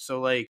for it.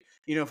 So,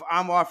 if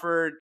I'm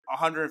offered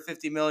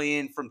 $150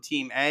 million from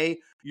Team A,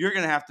 you're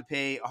going to have to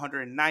pay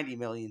 $190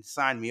 million to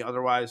sign me.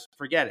 Otherwise,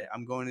 forget it.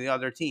 I'm going to the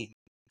other team.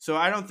 So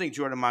I don't think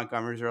Jordan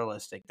Montgomery is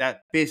realistic.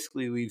 That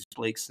basically leaves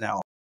Blake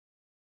Snell.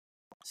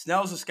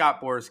 Snell's a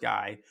Scott Boras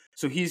guy,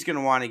 so he's going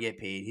to want to get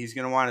paid. He's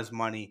going to want his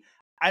money.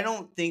 I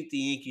don't think the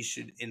Yankees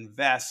should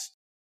invest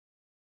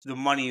the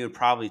money it would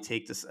probably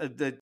take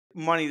the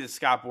money that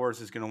Scott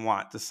Boras is going to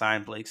want to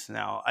sign Blake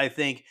Snell. I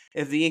think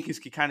if the Yankees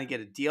could kind of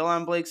get a deal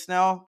on Blake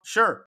Snell,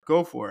 sure,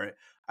 go for it.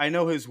 I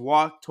know his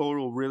walk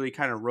total really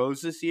kind of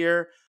rose this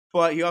year,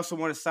 but he also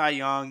won a Cy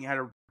Young. He had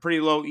a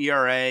pretty low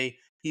ERA.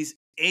 He's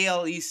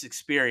AL East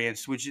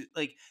experienced, which is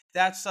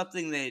that's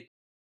something that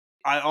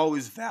I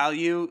always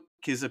value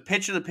because a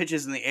pitcher that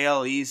pitches in the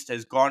AL East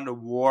has gone to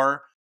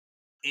war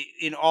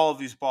in all of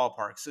these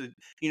ballparks. So,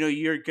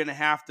 you're going to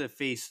have to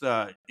face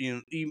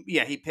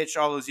he pitched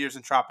all those years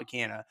in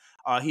Tropicana.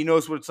 He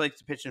knows what it's like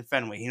to pitch in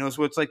Fenway. He knows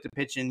what it's like to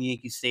pitch in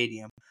Yankee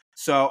Stadium.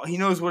 So he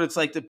knows what it's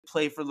like to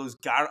play for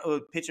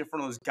pitch in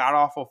front of those god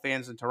awful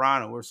fans in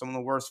Toronto, where some of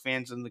the worst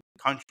fans in the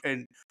country,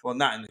 and well,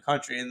 not in the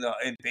country,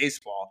 in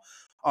baseball.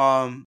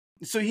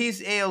 So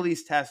he's AL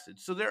East tested.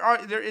 So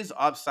there is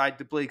upside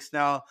to Blake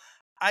Snell.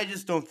 I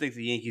just don't think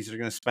the Yankees are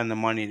going to spend the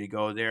money to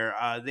go there.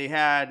 They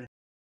had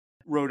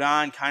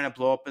Rodon kind of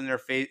blow up in their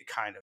face.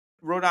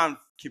 Rodon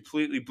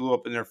completely blew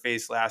up in their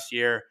face last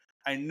year.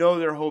 I know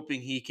they're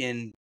hoping he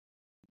can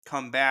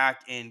come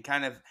back and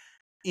kind of,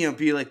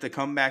 be like the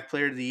comeback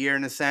player of the year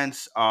in a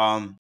sense.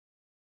 I'm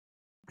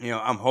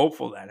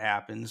hopeful that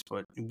happens,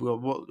 but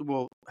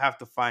we'll have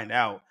to find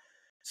out.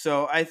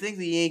 So I think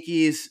the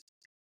Yankees.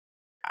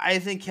 I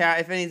think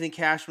if anything,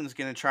 Cashman's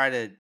going to try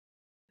to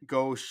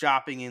go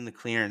shopping in the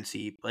clearance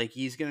heap. Like,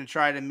 he's going to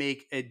try to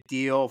make a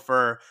deal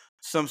for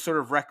some sort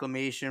of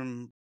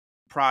reclamation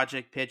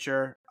project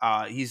pitcher.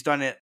 He's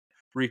done it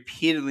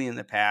repeatedly in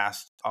the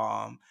past.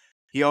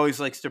 He always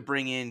likes to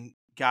bring in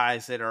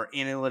guys that are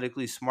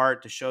analytically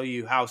smart to show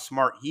you how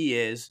smart he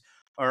is,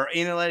 or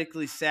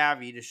analytically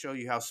savvy to show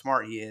you how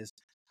smart he is.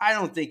 I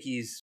don't think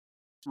he's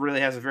really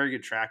has a very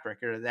good track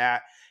record of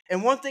that.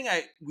 And one thing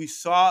we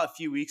saw a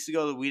few weeks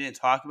ago that we didn't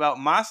talk about,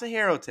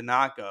 Masahiro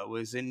Tanaka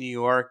was in New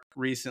York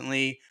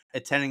recently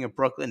attending a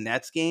Brooklyn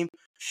Nets game.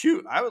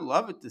 Shoot, I would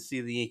love it to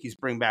see the Yankees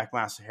bring back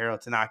Masahiro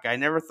Tanaka. I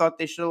never thought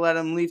they should have let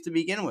him leave to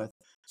begin with.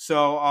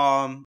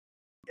 So,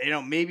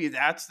 maybe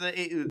that's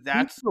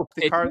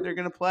the card they're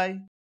going to play.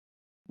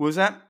 What was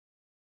that?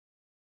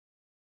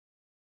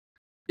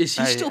 Is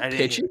he still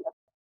pitching?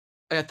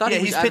 I thought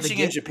he's pitching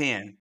in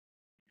Japan.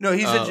 No,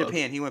 he's in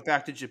Japan. Okay. He went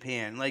back to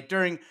Japan. Like,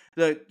 during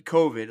the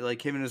COVID,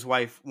 like, him and his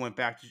wife went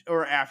back to,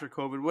 or after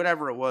COVID,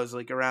 whatever it was,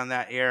 like, around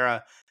that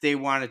era, they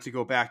wanted to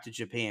go back to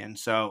Japan.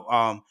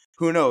 So,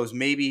 who knows?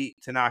 Maybe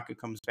Tanaka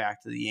comes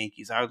back to the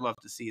Yankees. I would love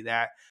to see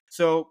that.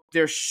 So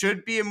there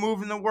should be a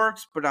move in the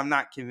works, but I'm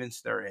not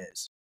convinced there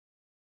is.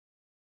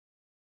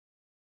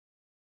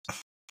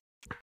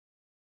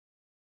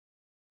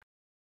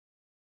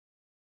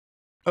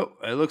 Oh,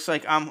 it looks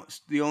like I'm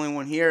the only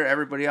one here.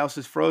 Everybody else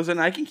is frozen.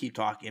 I can keep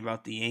talking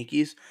about the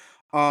Yankees.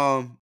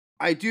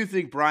 I do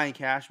think Brian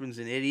Cashman's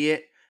an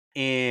idiot,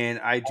 and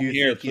I do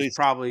think he's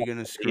probably going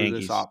to screw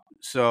this up.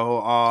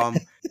 So,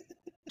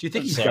 do you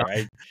think he's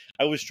sorry?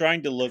 I was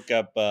trying to look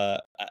up.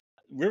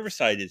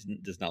 Riverside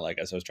does not like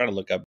us. I was trying to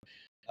look up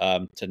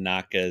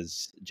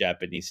Tanaka's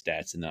Japanese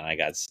stats, and then I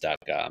got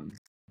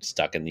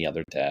stuck in the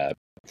other tab.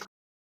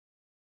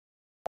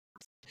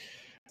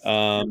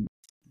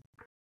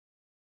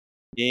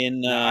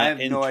 I have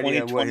no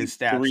idea what his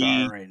stats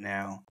are right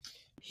now.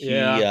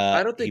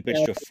 I don't think he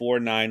pitched a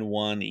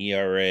 4.91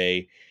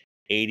 ERA,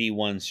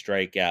 81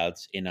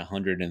 strikeouts in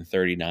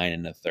 139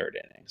 in the third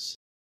innings.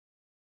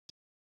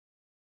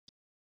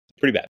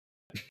 Pretty bad.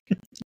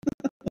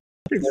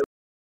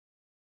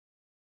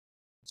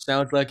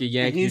 Sounds like a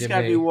Yankee. And he's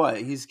got to be what?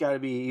 He's got to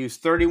be. He was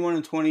 31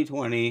 in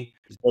 2020.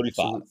 He's 35.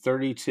 So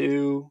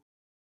 32,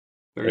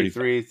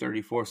 33, 35.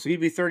 34. So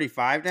he'd be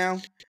 35 now.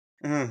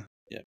 Yeah.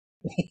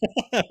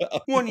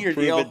 1 year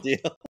deal.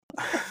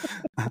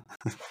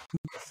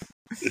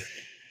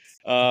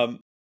 All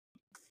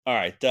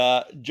right,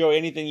 Joe.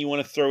 Anything you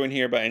want to throw in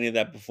here about any of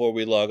that before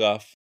we log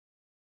off?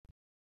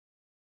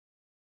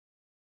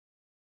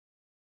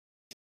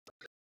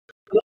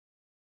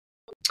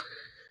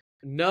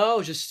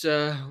 No, just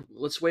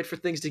let's wait for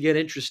things to get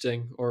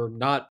interesting or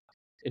not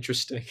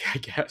interesting, I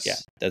guess. Yeah,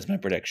 that's my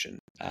prediction.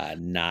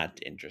 Not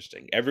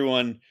interesting.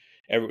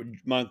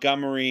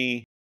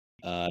 Montgomery,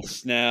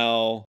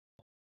 Snell,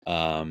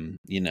 they'll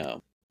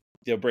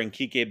bring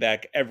Kike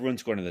back.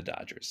 Everyone's going to the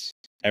Dodgers.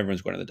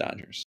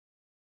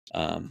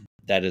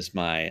 That is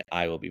my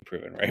I will be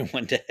proven right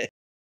one day.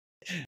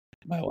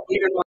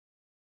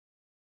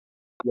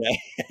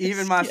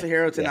 Even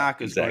Masahiro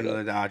Tanaka is going to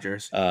the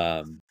Dodgers.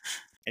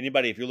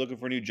 Anybody, if you're looking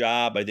for a new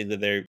job, I think that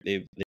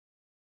they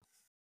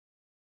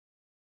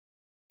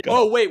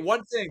Oh, wait,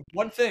 one thing.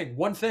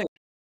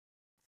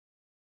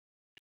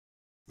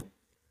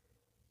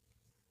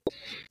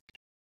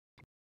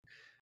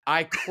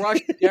 I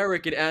crushed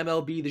Derek at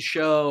MLB The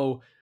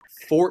Show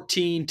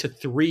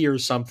 14-3 or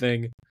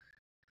something.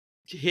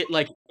 Hit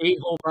like 8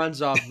 home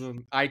runs off of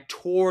him. I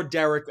tore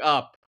Derek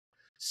up.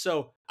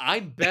 So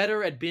I'm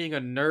better at being a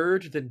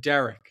nerd than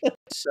Derek.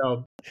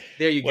 So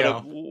there you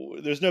go.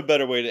 There's no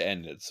better way to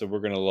end it. So we're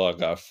going to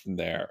log off from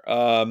there.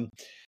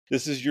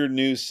 This is your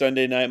new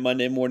Sunday night,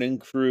 Monday morning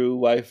crew,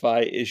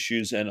 Wi-Fi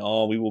issues and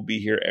all. We will be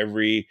here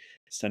every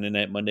Sunday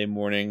night, Monday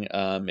morning,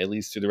 at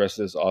least through the rest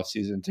of this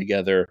offseason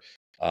together,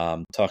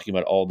 talking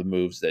about all the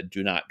moves that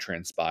do not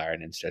transpire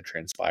and instead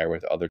transpire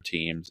with other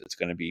teams. It's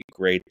going to be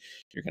great.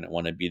 You're going to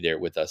want to be there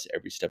with us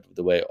every step of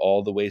the way.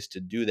 All the ways to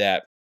do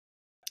that,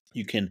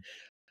 you can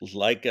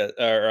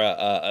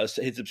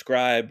hit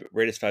subscribe,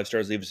 rate us 5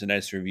 stars, leave us a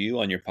nice review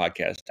on your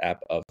podcast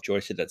app of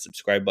choice. Hit that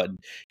subscribe button.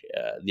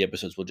 The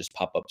episodes will just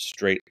pop up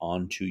straight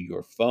onto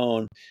your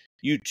phone.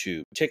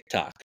 YouTube,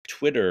 TikTok,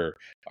 Twitter.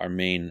 Our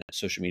main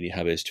social media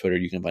hub is Twitter.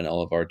 You can find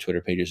all of our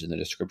Twitter pages in the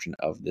description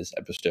of this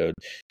episode.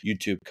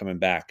 YouTube coming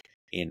back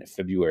in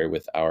February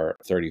with our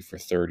 30 for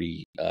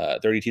 30,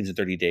 30 teams in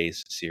 30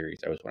 days series.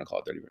 I always want to call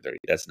it 30 for 30.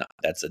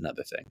 That's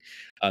another thing.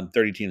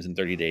 30 teams in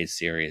 30 days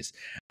series,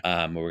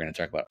 where we're going to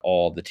talk about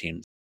all the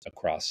teams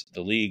across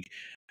the league.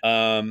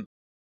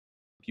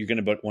 You're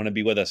going to want to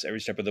be with us every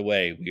step of the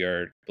way. We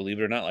are, believe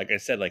it or not, like I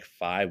said, like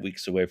 5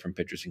 weeks away from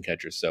pitchers and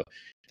catchers. So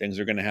things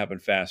are going to happen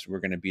fast. We're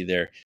going to be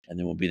there, and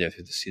then we'll be there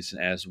through the season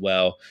as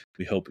well.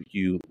 We hope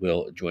you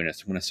will join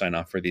us. I'm going to sign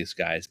off for these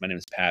guys. My name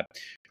is Pat.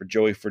 For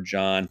Joey, for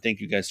John, thank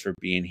you guys for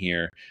being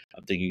here.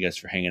 Thank you guys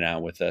for hanging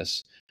out with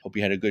us. Hope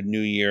you had a good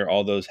new year,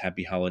 all those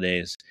happy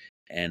holidays,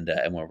 and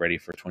we're ready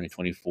for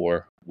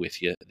 2024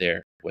 with you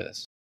there with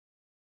us.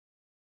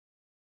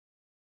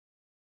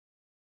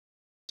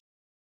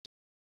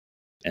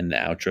 And the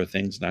outro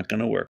thing's not going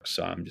to work,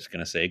 so I'm just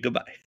going to say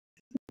goodbye.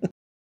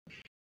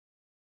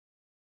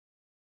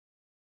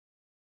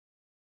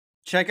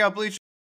 Check out Bleacher